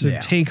studio to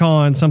take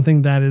on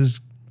something that is,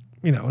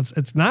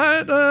 it's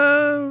not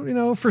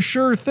for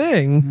sure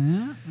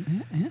thing.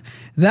 Yeah.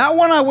 That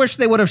one, I wish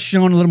they would have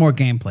shown a little more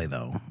gameplay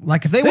though.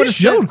 Like if they would have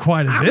showed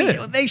quite a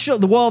bit. They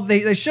showed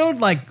they showed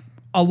like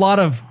a lot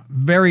of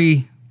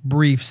very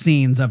brief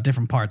scenes of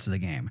different parts of the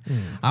game.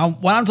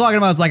 What I'm talking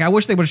about is like I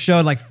wish they would have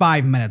showed like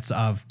 5 minutes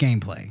of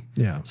gameplay.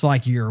 Yeah. So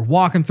like you're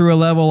walking through a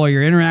level, or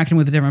you're interacting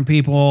with the different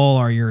people,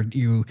 or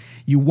you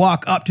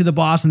walk up to the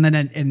boss and then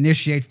it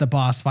initiates the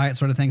boss fight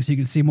sort of thing. So you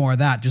can see more of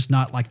that, just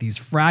not like these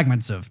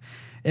fragments of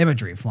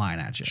imagery flying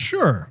at you.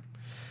 Sure.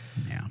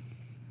 Yeah.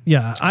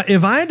 Yeah.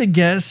 If I had to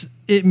guess,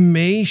 it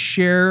may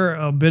share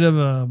a bit of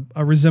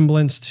a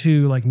resemblance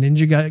to like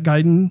Ninja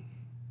Gaiden.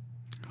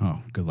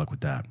 Oh, good luck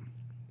with that.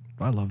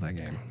 I love that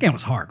game. Game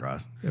was hard,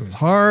 Russ. It was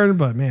hard,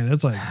 but man,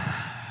 it's like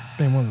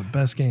been one of the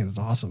best games. It's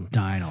awesome.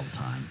 Dying all the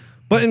time.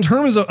 But in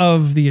terms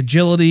of the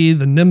agility,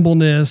 the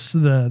nimbleness,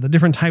 the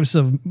different types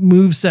of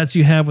move sets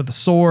you have with the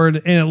sword,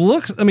 and it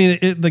looks, I mean,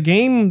 the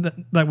game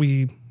that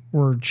we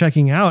were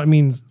checking out, I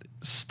mean,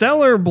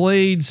 Stellar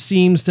Blade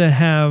seems to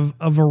have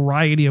a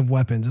variety of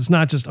weapons. It's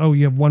not just,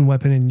 you have one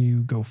weapon and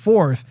you go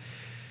forth.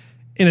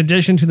 In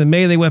addition to the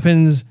melee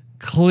weapons,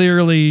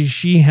 clearly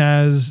she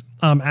has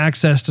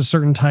access to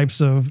certain types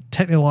of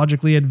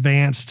technologically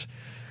advanced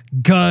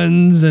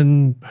guns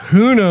and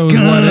who knows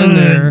what in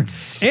there.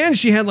 And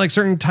she had like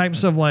certain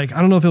types of like,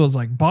 I don't know if it was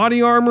like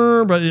body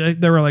armor, but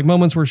there were like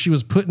moments where she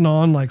was putting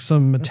on like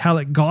some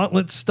metallic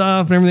gauntlet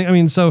stuff and everything. I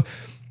mean, so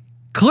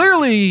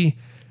clearly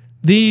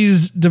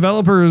these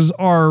developers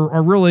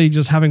are really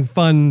just having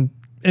fun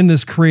in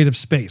this creative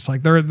space.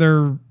 Like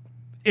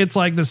it's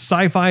like the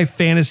sci-fi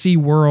fantasy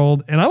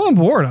world, and I'm on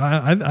board.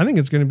 I think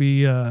it's going to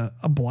be a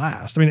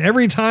blast. I mean,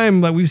 every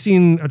time that we've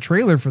seen a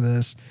trailer for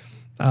this,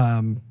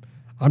 I'm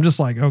just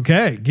like,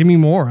 okay, give me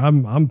more.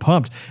 I'm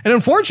pumped. And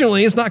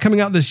unfortunately, it's not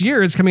coming out this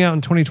year. It's coming out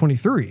in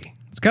 2023.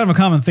 It's kind of a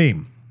common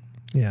theme.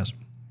 Yes.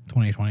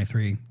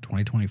 2023,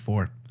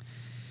 2024,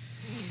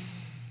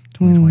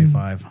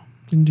 2025.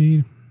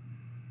 Indeed.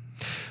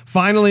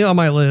 Finally on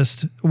my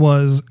list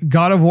was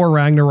God of War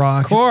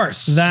Ragnarok. Of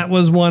course. That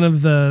was one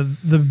of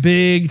the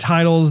big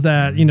titles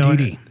that,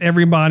 Indeed.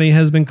 everybody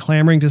has been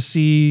clamoring to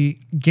see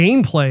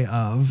gameplay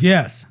of.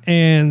 Yes.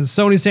 And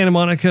Sony Santa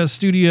Monica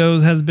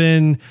Studios has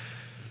been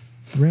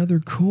rather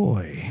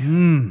coy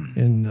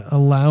in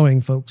allowing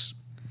folks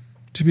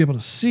to be able to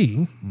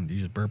see. Did you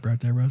just burp right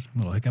there, Rose? A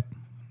little hiccup?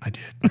 I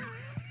did. A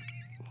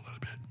little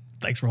bit.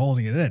 Thanks for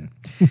holding it in.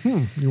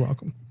 You're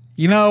welcome.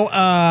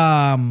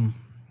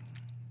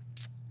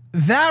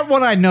 That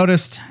one I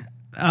noticed,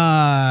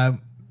 the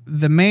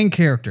main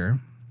character,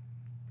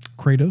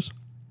 Kratos.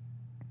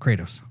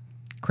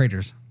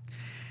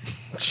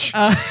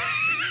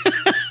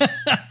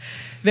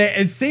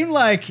 It seemed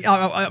like,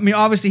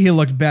 obviously he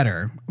looked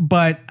better,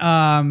 but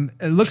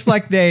it looks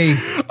like they...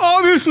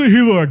 Obviously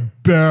he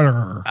looked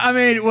better.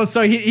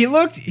 So he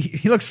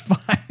looks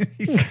fine.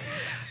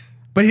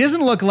 But he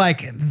doesn't look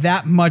like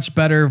that much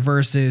better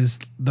versus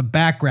the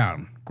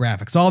background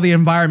graphics, all the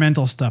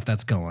environmental stuff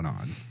that's going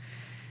on.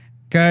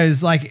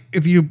 Because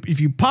if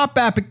you pop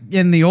back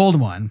in the old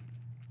one,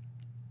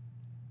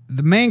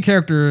 the main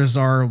characters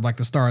are like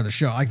the star of the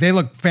show. Like they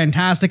look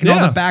fantastic, and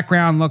all the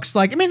background looks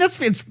like.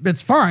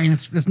 It's fine.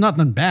 It's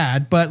nothing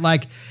bad. But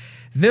like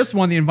this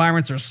one, the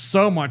environments are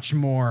so much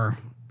more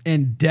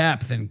in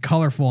depth and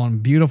colorful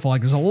and beautiful.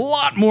 Like there's a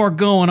lot more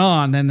going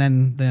on than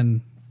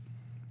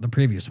the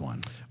previous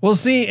one. Well,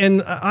 see,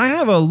 and I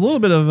have a little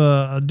bit of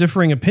a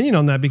differing opinion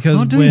on that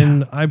because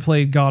when I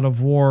played God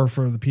of War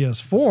for the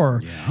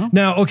PS4,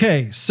 now,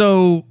 okay,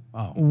 so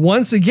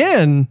once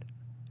again,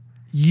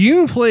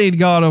 you played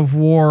God of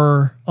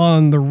War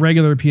on the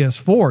regular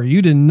PS4.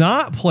 You did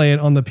not play it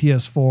on the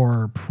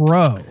PS4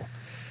 Pro.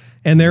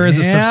 And there is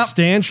a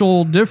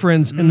substantial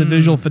difference in the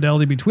visual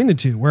fidelity between the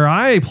two. Where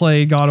I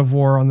played God of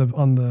War on the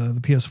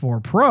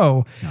PS4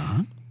 Pro,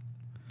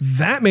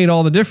 that made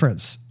all the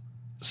difference.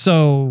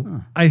 So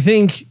I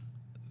think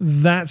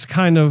that's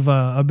kind of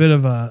a bit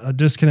of a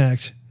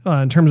disconnect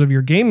in terms of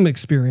your game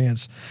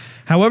experience.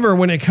 However,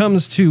 when it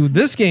comes to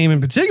this game in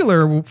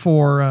particular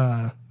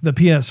for the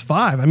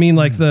PS5, I mean,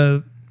 like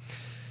Yes,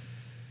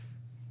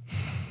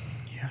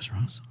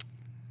 Ross.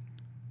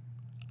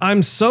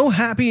 I'm so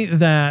happy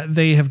that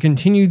they have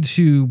continued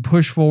to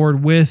push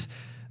forward with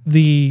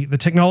the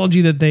technology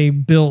that they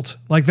built.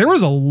 Like there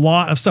was a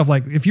lot of stuff.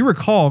 Like if you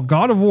recall,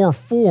 God of War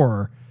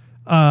 4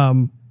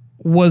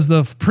 was it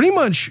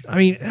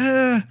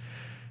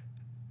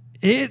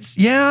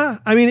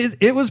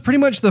was pretty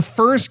much the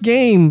first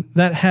game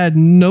that had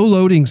no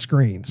loading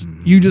screens.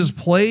 You just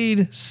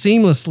played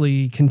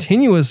seamlessly,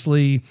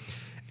 continuously,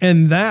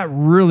 and that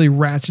really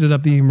ratcheted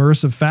up the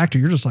immersive factor.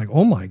 You're just like,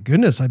 oh my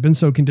goodness, I've been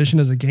so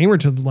conditioned as a gamer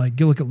to like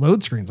look at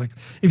load screens. Like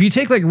if you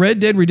take like Red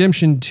Dead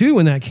Redemption 2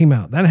 when that came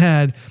out, that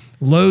had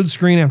load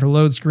screen after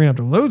load screen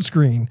after load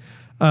screen.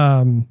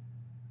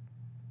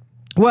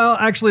 Well,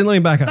 actually, let me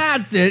back up.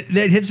 It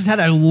just had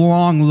a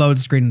long load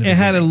screen. It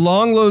had a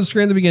long load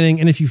screen at the beginning,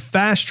 and if you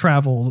fast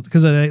traveled,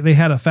 because they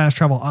had a fast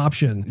travel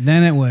option,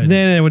 then it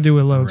would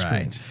do a load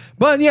screen.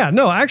 But yeah,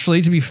 no,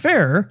 actually, to be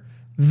fair,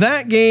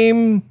 that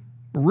game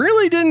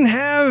really didn't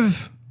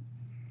have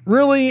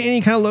really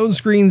any kind of load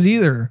screens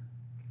either.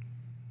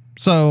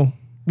 So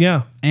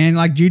yeah, and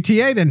like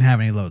GTA didn't have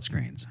any load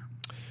screens.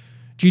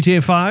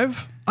 GTA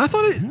 5, I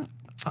thought it.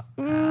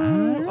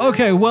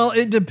 Okay, well,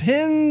 it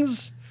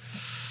depends.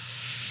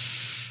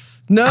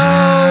 No,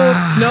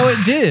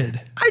 it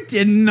did. I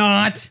did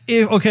not.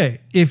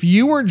 If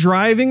you were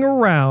driving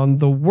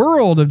around the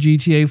world of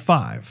GTA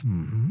 5,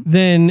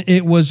 then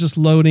it was just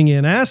loading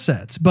in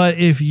assets. But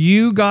if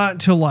you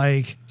got to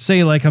like,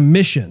 say like a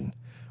mission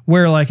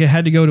where like it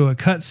had to go to a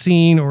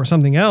cutscene or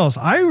something else,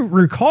 I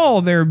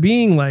recall there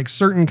being like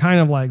certain kind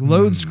of like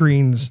load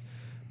screens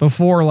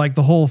before like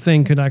the whole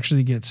thing could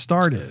actually get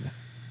started.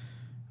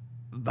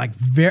 Like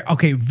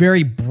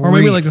very brief. Or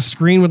maybe like the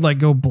screen would like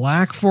go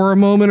black for a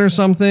moment or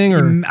something.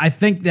 Or I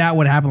think that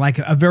would happen, like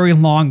a very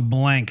long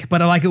blank.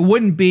 But like it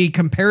wouldn't be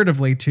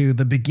comparatively to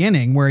the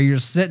beginning where you're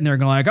sitting there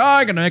going like, oh,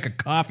 I'm gonna make a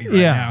coffee right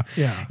now.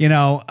 Yeah. You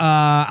know,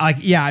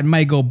 it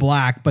might go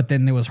black, but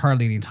then there was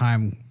hardly any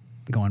time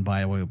going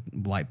by. It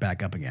would light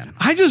back up again.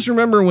 I just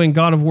remember when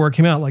God of War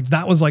came out, like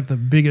that was like the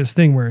biggest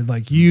thing where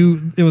like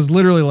it was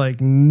literally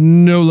like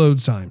no load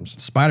times.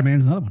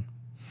 Spider-Man's another one.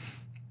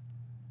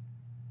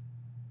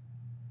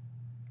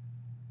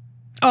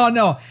 Oh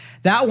no,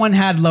 that one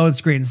had load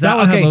screens. That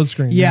one had load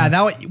screens. Yeah,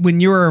 that one, when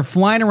you were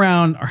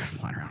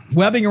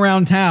webbing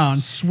around town,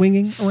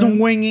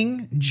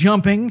 swinging,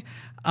 jumping,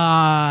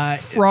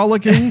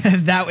 frolicking,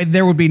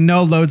 there would be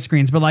no load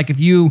screens. But like if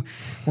you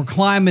were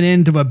climbing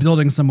into a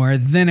building somewhere,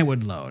 then it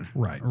would load.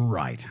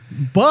 Right.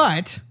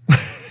 But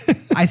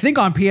I think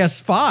on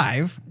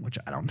PS5, which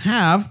I don't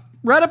have,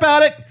 read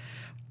about it.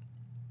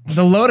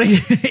 The loading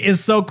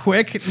is so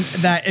quick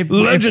that if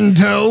legend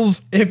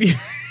tells if you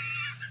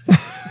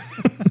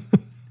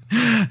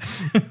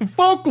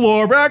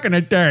folklore back in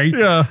the day.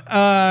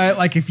 Yeah.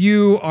 Like if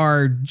you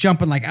are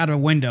jumping like out of a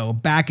window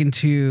back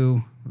into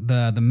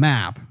the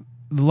map,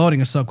 the loading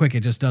is so quick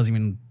it just doesn't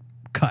even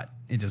cut.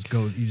 It just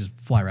goes. You just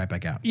fly right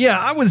back out. Yeah,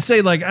 I would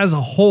say like as a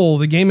whole,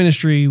 the game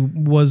industry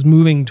was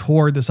moving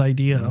toward this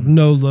idea of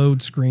no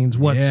load screens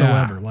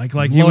whatsoever. Yeah. Like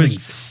Loading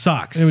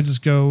sucks. it would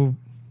just go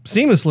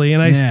seamlessly.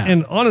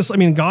 And honestly, I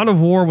mean, God of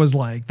War was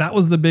like that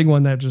was the big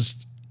one that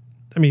just.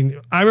 I mean,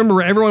 I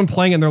remember everyone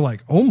playing and they're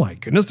like, "Oh my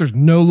goodness, there's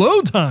no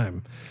load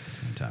time." It's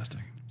fantastic.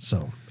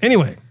 So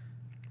anyway,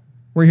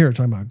 we're here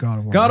talking about God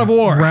of War. God of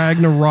War.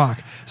 Ragnarok.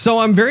 So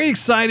I'm very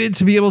excited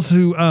to be able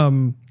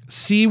to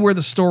see where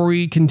the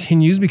story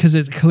continues because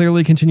it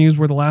clearly continues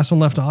where the last one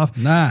left off.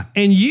 Nah.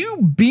 And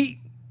you beat.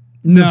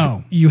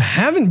 No. You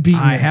haven't beaten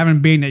I it. haven't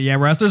beaten it yet,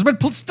 Russ. There's been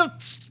tons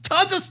of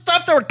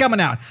stuff that were coming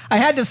out. I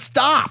had to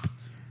stop.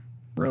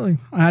 Really?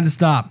 I had to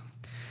stop.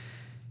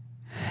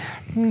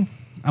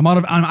 I'm out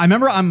of. I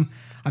remember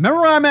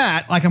where I'm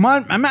at. Like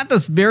I'm at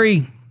this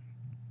very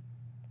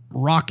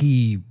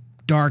rocky,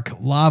 dark,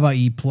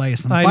 lava-y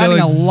place. I'm I know fighting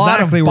a lot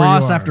of exactly where you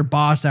boss are. after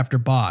boss after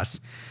boss.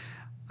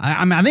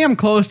 I think I'm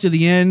close to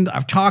the end.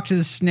 I've talked to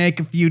the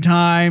snake a few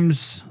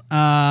times.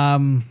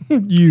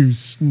 You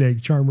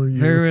snake charmer. You.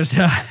 There was.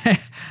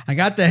 I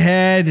got the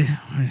head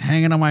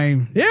hanging on my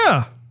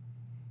Yeah.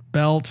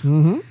 belt,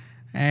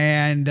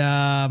 and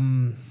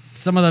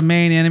some of the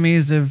main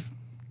enemies have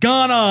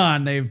gone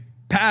on. They've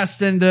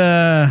passed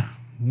into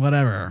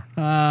whatever.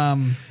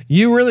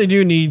 You really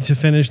do need to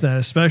finish that,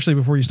 especially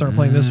before you start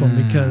playing this one,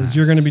 because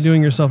you're going to be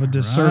doing yourself a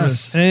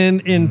disservice. Russ.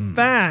 And in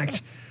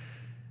fact,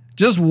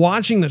 just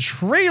watching the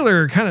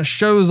trailer kind of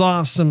shows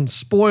off some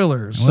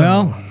spoilers. So-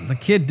 Well, the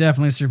kid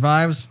definitely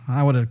survives.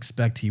 I would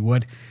expect he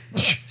would.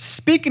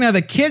 Speaking of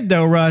the kid,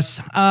 though,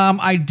 Russ,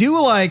 I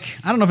do like.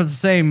 I don't know if it's the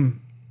same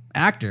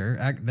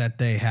actor that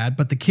they had,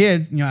 but the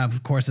kid,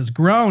 of course, has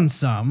grown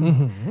some,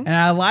 and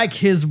I like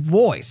his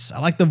voice. I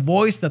like the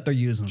voice that they're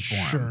using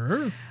for him.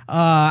 Sure.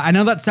 I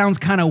know that sounds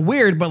kind of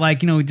weird, but like,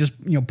 just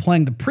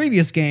playing the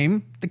previous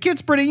game, the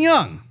kid's pretty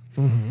young.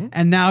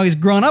 And now he's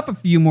grown up a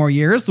few more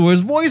years, so his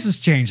voice is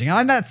changing.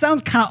 And that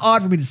sounds kind of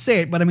odd for me to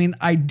say it, but I mean,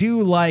 I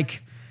do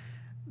like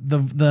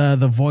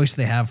the voice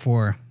they have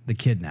for the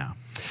kid now.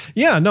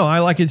 Yeah, no, I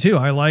like it too.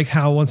 I like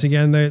how, once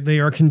again, they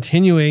are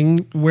continuing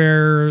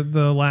where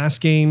the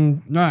last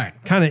game Right.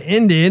 kind of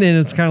ended, and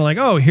it's kind of like,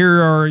 oh,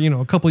 here are,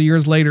 a couple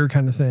years later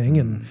kind of thing.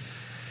 And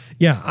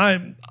yeah,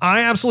 I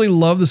absolutely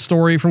love the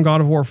story from God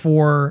of War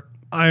 4.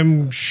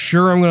 I'm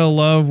sure I'm going to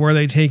love where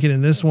they take it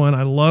in this one.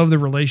 I love the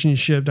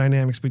relationship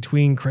dynamics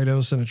between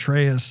Kratos and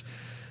Atreus.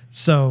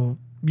 So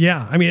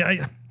yeah, I mean,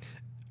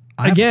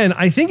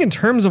 I think in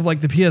terms of like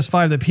the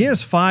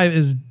PS5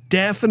 is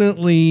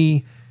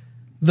definitely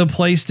the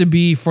place to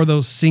be for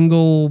those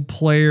single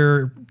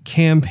player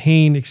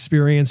campaign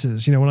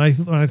experiences. When I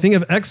think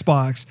of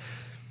Xbox,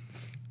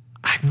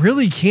 I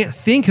really can't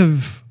think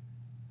of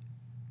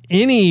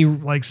any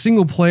like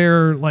single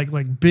player, like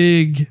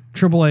big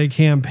AAA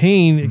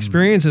campaign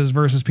experiences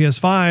versus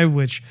PS5,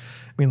 which,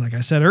 I mean, like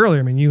I said earlier,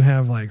 I mean, you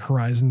have like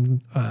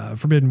Horizon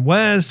Forbidden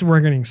West, we're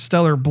getting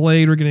Stellar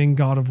Blade, we're getting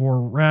God of War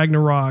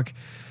Ragnarok.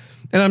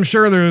 And I'm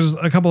sure there's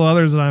a couple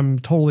others that I'm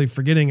totally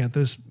forgetting at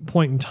this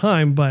point in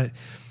time, but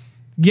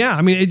yeah,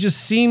 I mean, it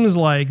just seems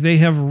like they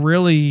have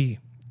really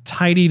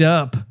tidied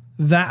up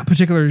that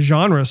particular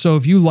genre. So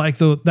if you like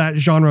that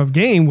genre of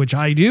game, which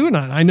I do, and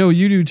I know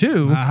you do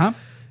too, I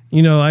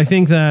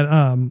think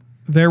that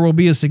there will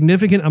be a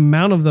significant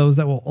amount of those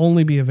that will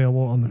only be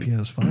available on the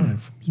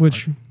PS5,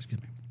 which,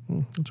 Excuse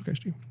me. that's okay,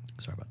 Steve.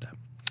 Sorry about that.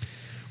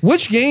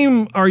 Which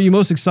game are you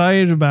most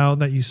excited about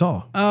that you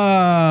saw?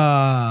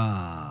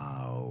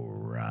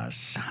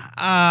 Russ.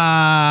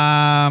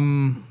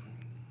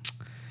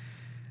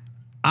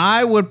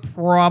 I would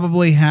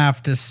probably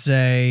have to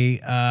say,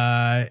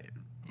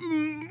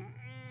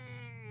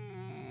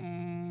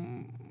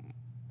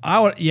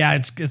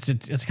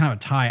 it's kind of a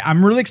tie.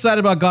 I'm really excited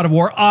about God of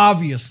War,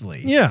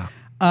 obviously. Yeah.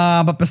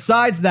 But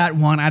besides that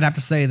one, I'd have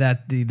to say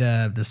that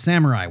the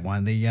samurai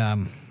one, There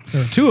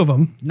are two of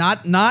them.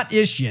 not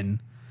Ishin.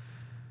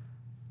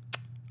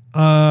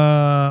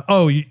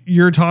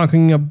 You're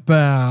talking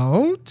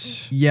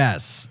about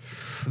Yes.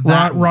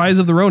 that one. Rise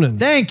of the Ronin.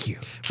 Thank you.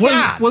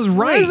 Was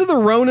Rise of the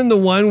Ronin the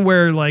one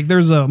where like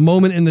there's a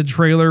moment in the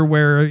trailer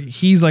where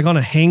he's like on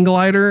a hang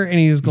glider and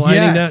he's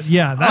gliding Yes. down?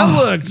 Yeah,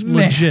 that looked man.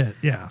 legit.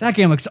 Yeah. That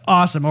game looks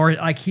awesome. Or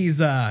like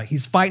he's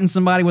fighting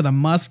somebody with a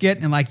musket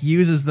and like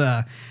uses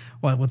the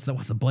what's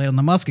the blade on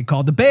the musket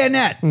called? The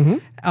bayonet.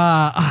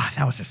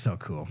 That was just so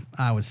cool.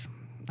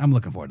 I'm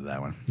looking forward to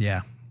that one.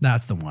 Yeah,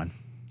 that's the one.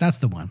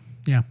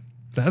 Yeah.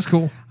 That's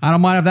cool. I don't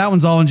mind if that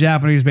one's all in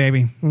Japanese,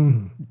 baby.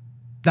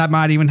 That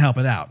might even help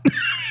it out.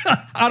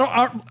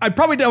 I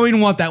probably don't even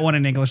want that one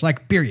in English,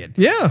 like period.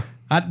 Yeah.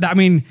 I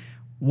mean,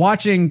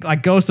 watching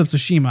like Ghost of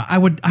Tsushima, I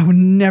would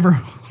never.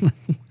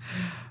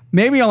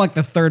 Maybe on like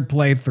the third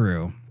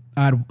playthrough,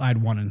 I'd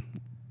want to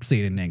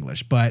see it in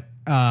English. But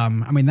I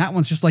mean, that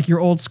one's just like your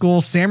old school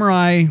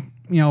samurai,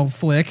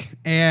 flick,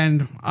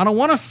 and I don't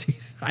want to see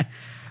it.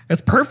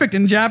 It's perfect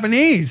in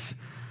Japanese.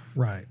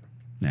 Right.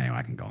 Anyway,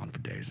 I can go on for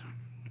days.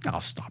 I'll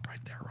stop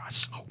right there,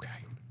 Russ. Okay.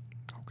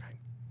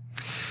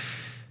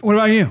 What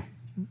about you?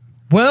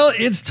 Well,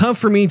 it's tough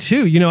for me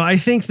too. You know, I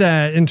think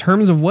that in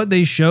terms of what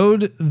they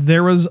showed,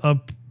 there was it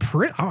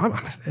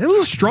was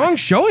a strong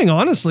showing,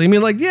 honestly. I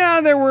mean, like, yeah,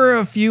 there were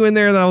a few in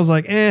there that I was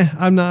like,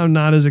 I'm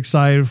not as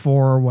excited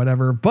for or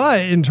whatever.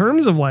 But in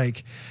terms of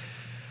like,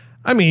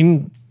 I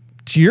mean,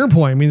 to your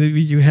point, I mean,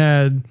 you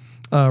had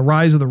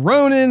Rise of the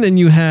Ronin, then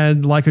you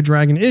had Like a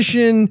Dragon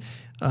Ishin,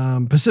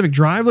 Pacific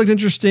Drive looked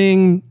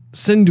interesting,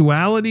 Sin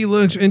Duality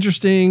looked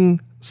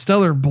interesting,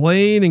 Stellar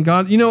Blade and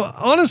God, you know,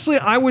 honestly,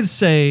 I would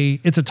say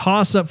it's a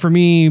toss up for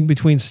me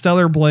between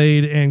Stellar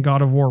Blade and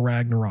God of War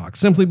Ragnarok,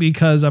 simply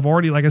because I've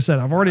already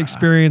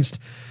experienced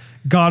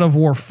God of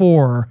War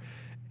 4,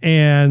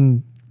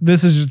 and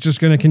this is just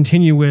going to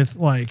continue with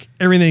like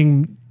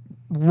everything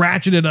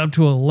ratcheted up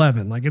to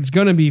 11. Like, it's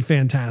going to be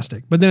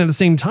fantastic. But then at the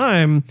same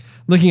time,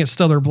 looking at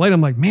Stellar Blade,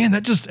 I'm like, man,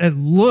 it's a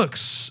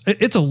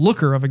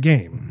looker of a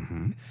game.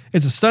 Mm-hmm.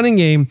 It's a stunning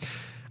game.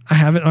 I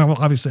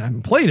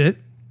haven't played it.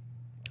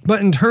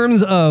 But in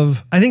terms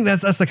of, I think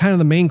that's the kind of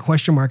the main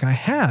question mark I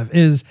have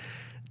is,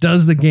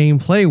 does the game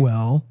play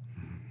well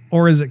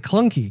or is it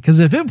clunky? Because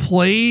if it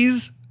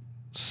plays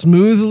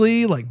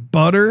smoothly like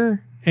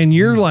butter and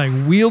you're like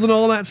wielding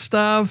all that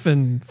stuff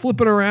and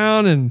flipping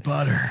around and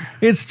butter,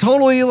 it's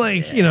totally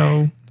like, you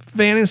know,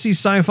 fantasy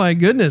sci-fi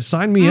goodness.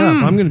 Sign me up.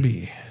 It's going to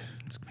be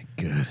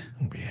good.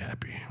 I'll be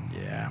happy.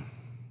 Yeah.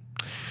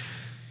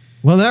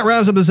 Well, that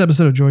wraps up this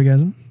episode of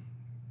Joygasm.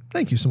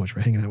 Thank you so much for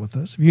hanging out with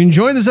us. If you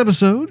enjoyed this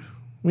episode,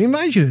 we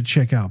invite you to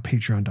check out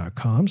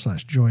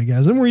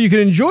patreon.com/Joygasm, where you can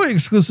enjoy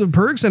exclusive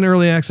perks and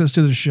early access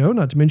to the show.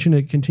 Not to mention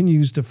it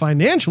continues to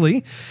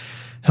financially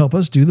help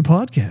us do the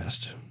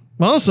podcast.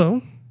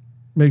 Also,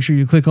 make sure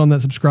you click on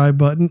that subscribe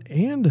button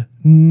and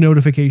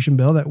notification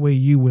bell. That way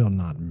you will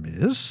not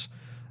miss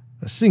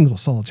a single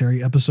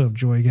solitary episode of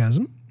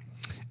Joygasm.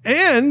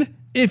 And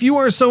if you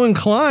are so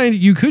inclined,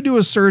 you could do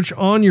a search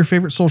on your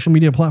favorite social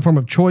media platform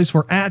of choice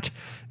for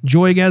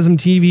 @Joygasm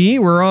TV.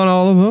 We're on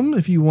all of them.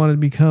 If you want to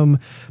become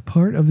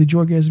part of the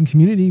Joygasm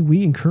community,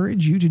 we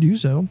encourage you to do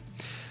so.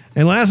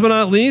 And last but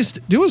not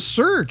least, do a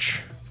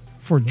search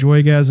for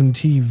Joygasm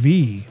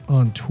TV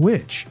on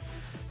Twitch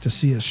to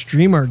see us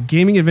stream our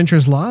gaming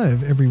adventures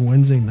live every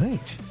Wednesday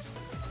night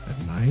at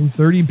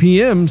 9:30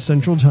 p.m.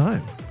 Central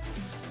Time.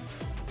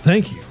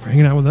 Thank you for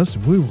hanging out with us,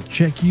 and we will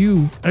check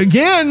you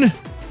again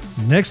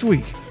next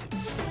week.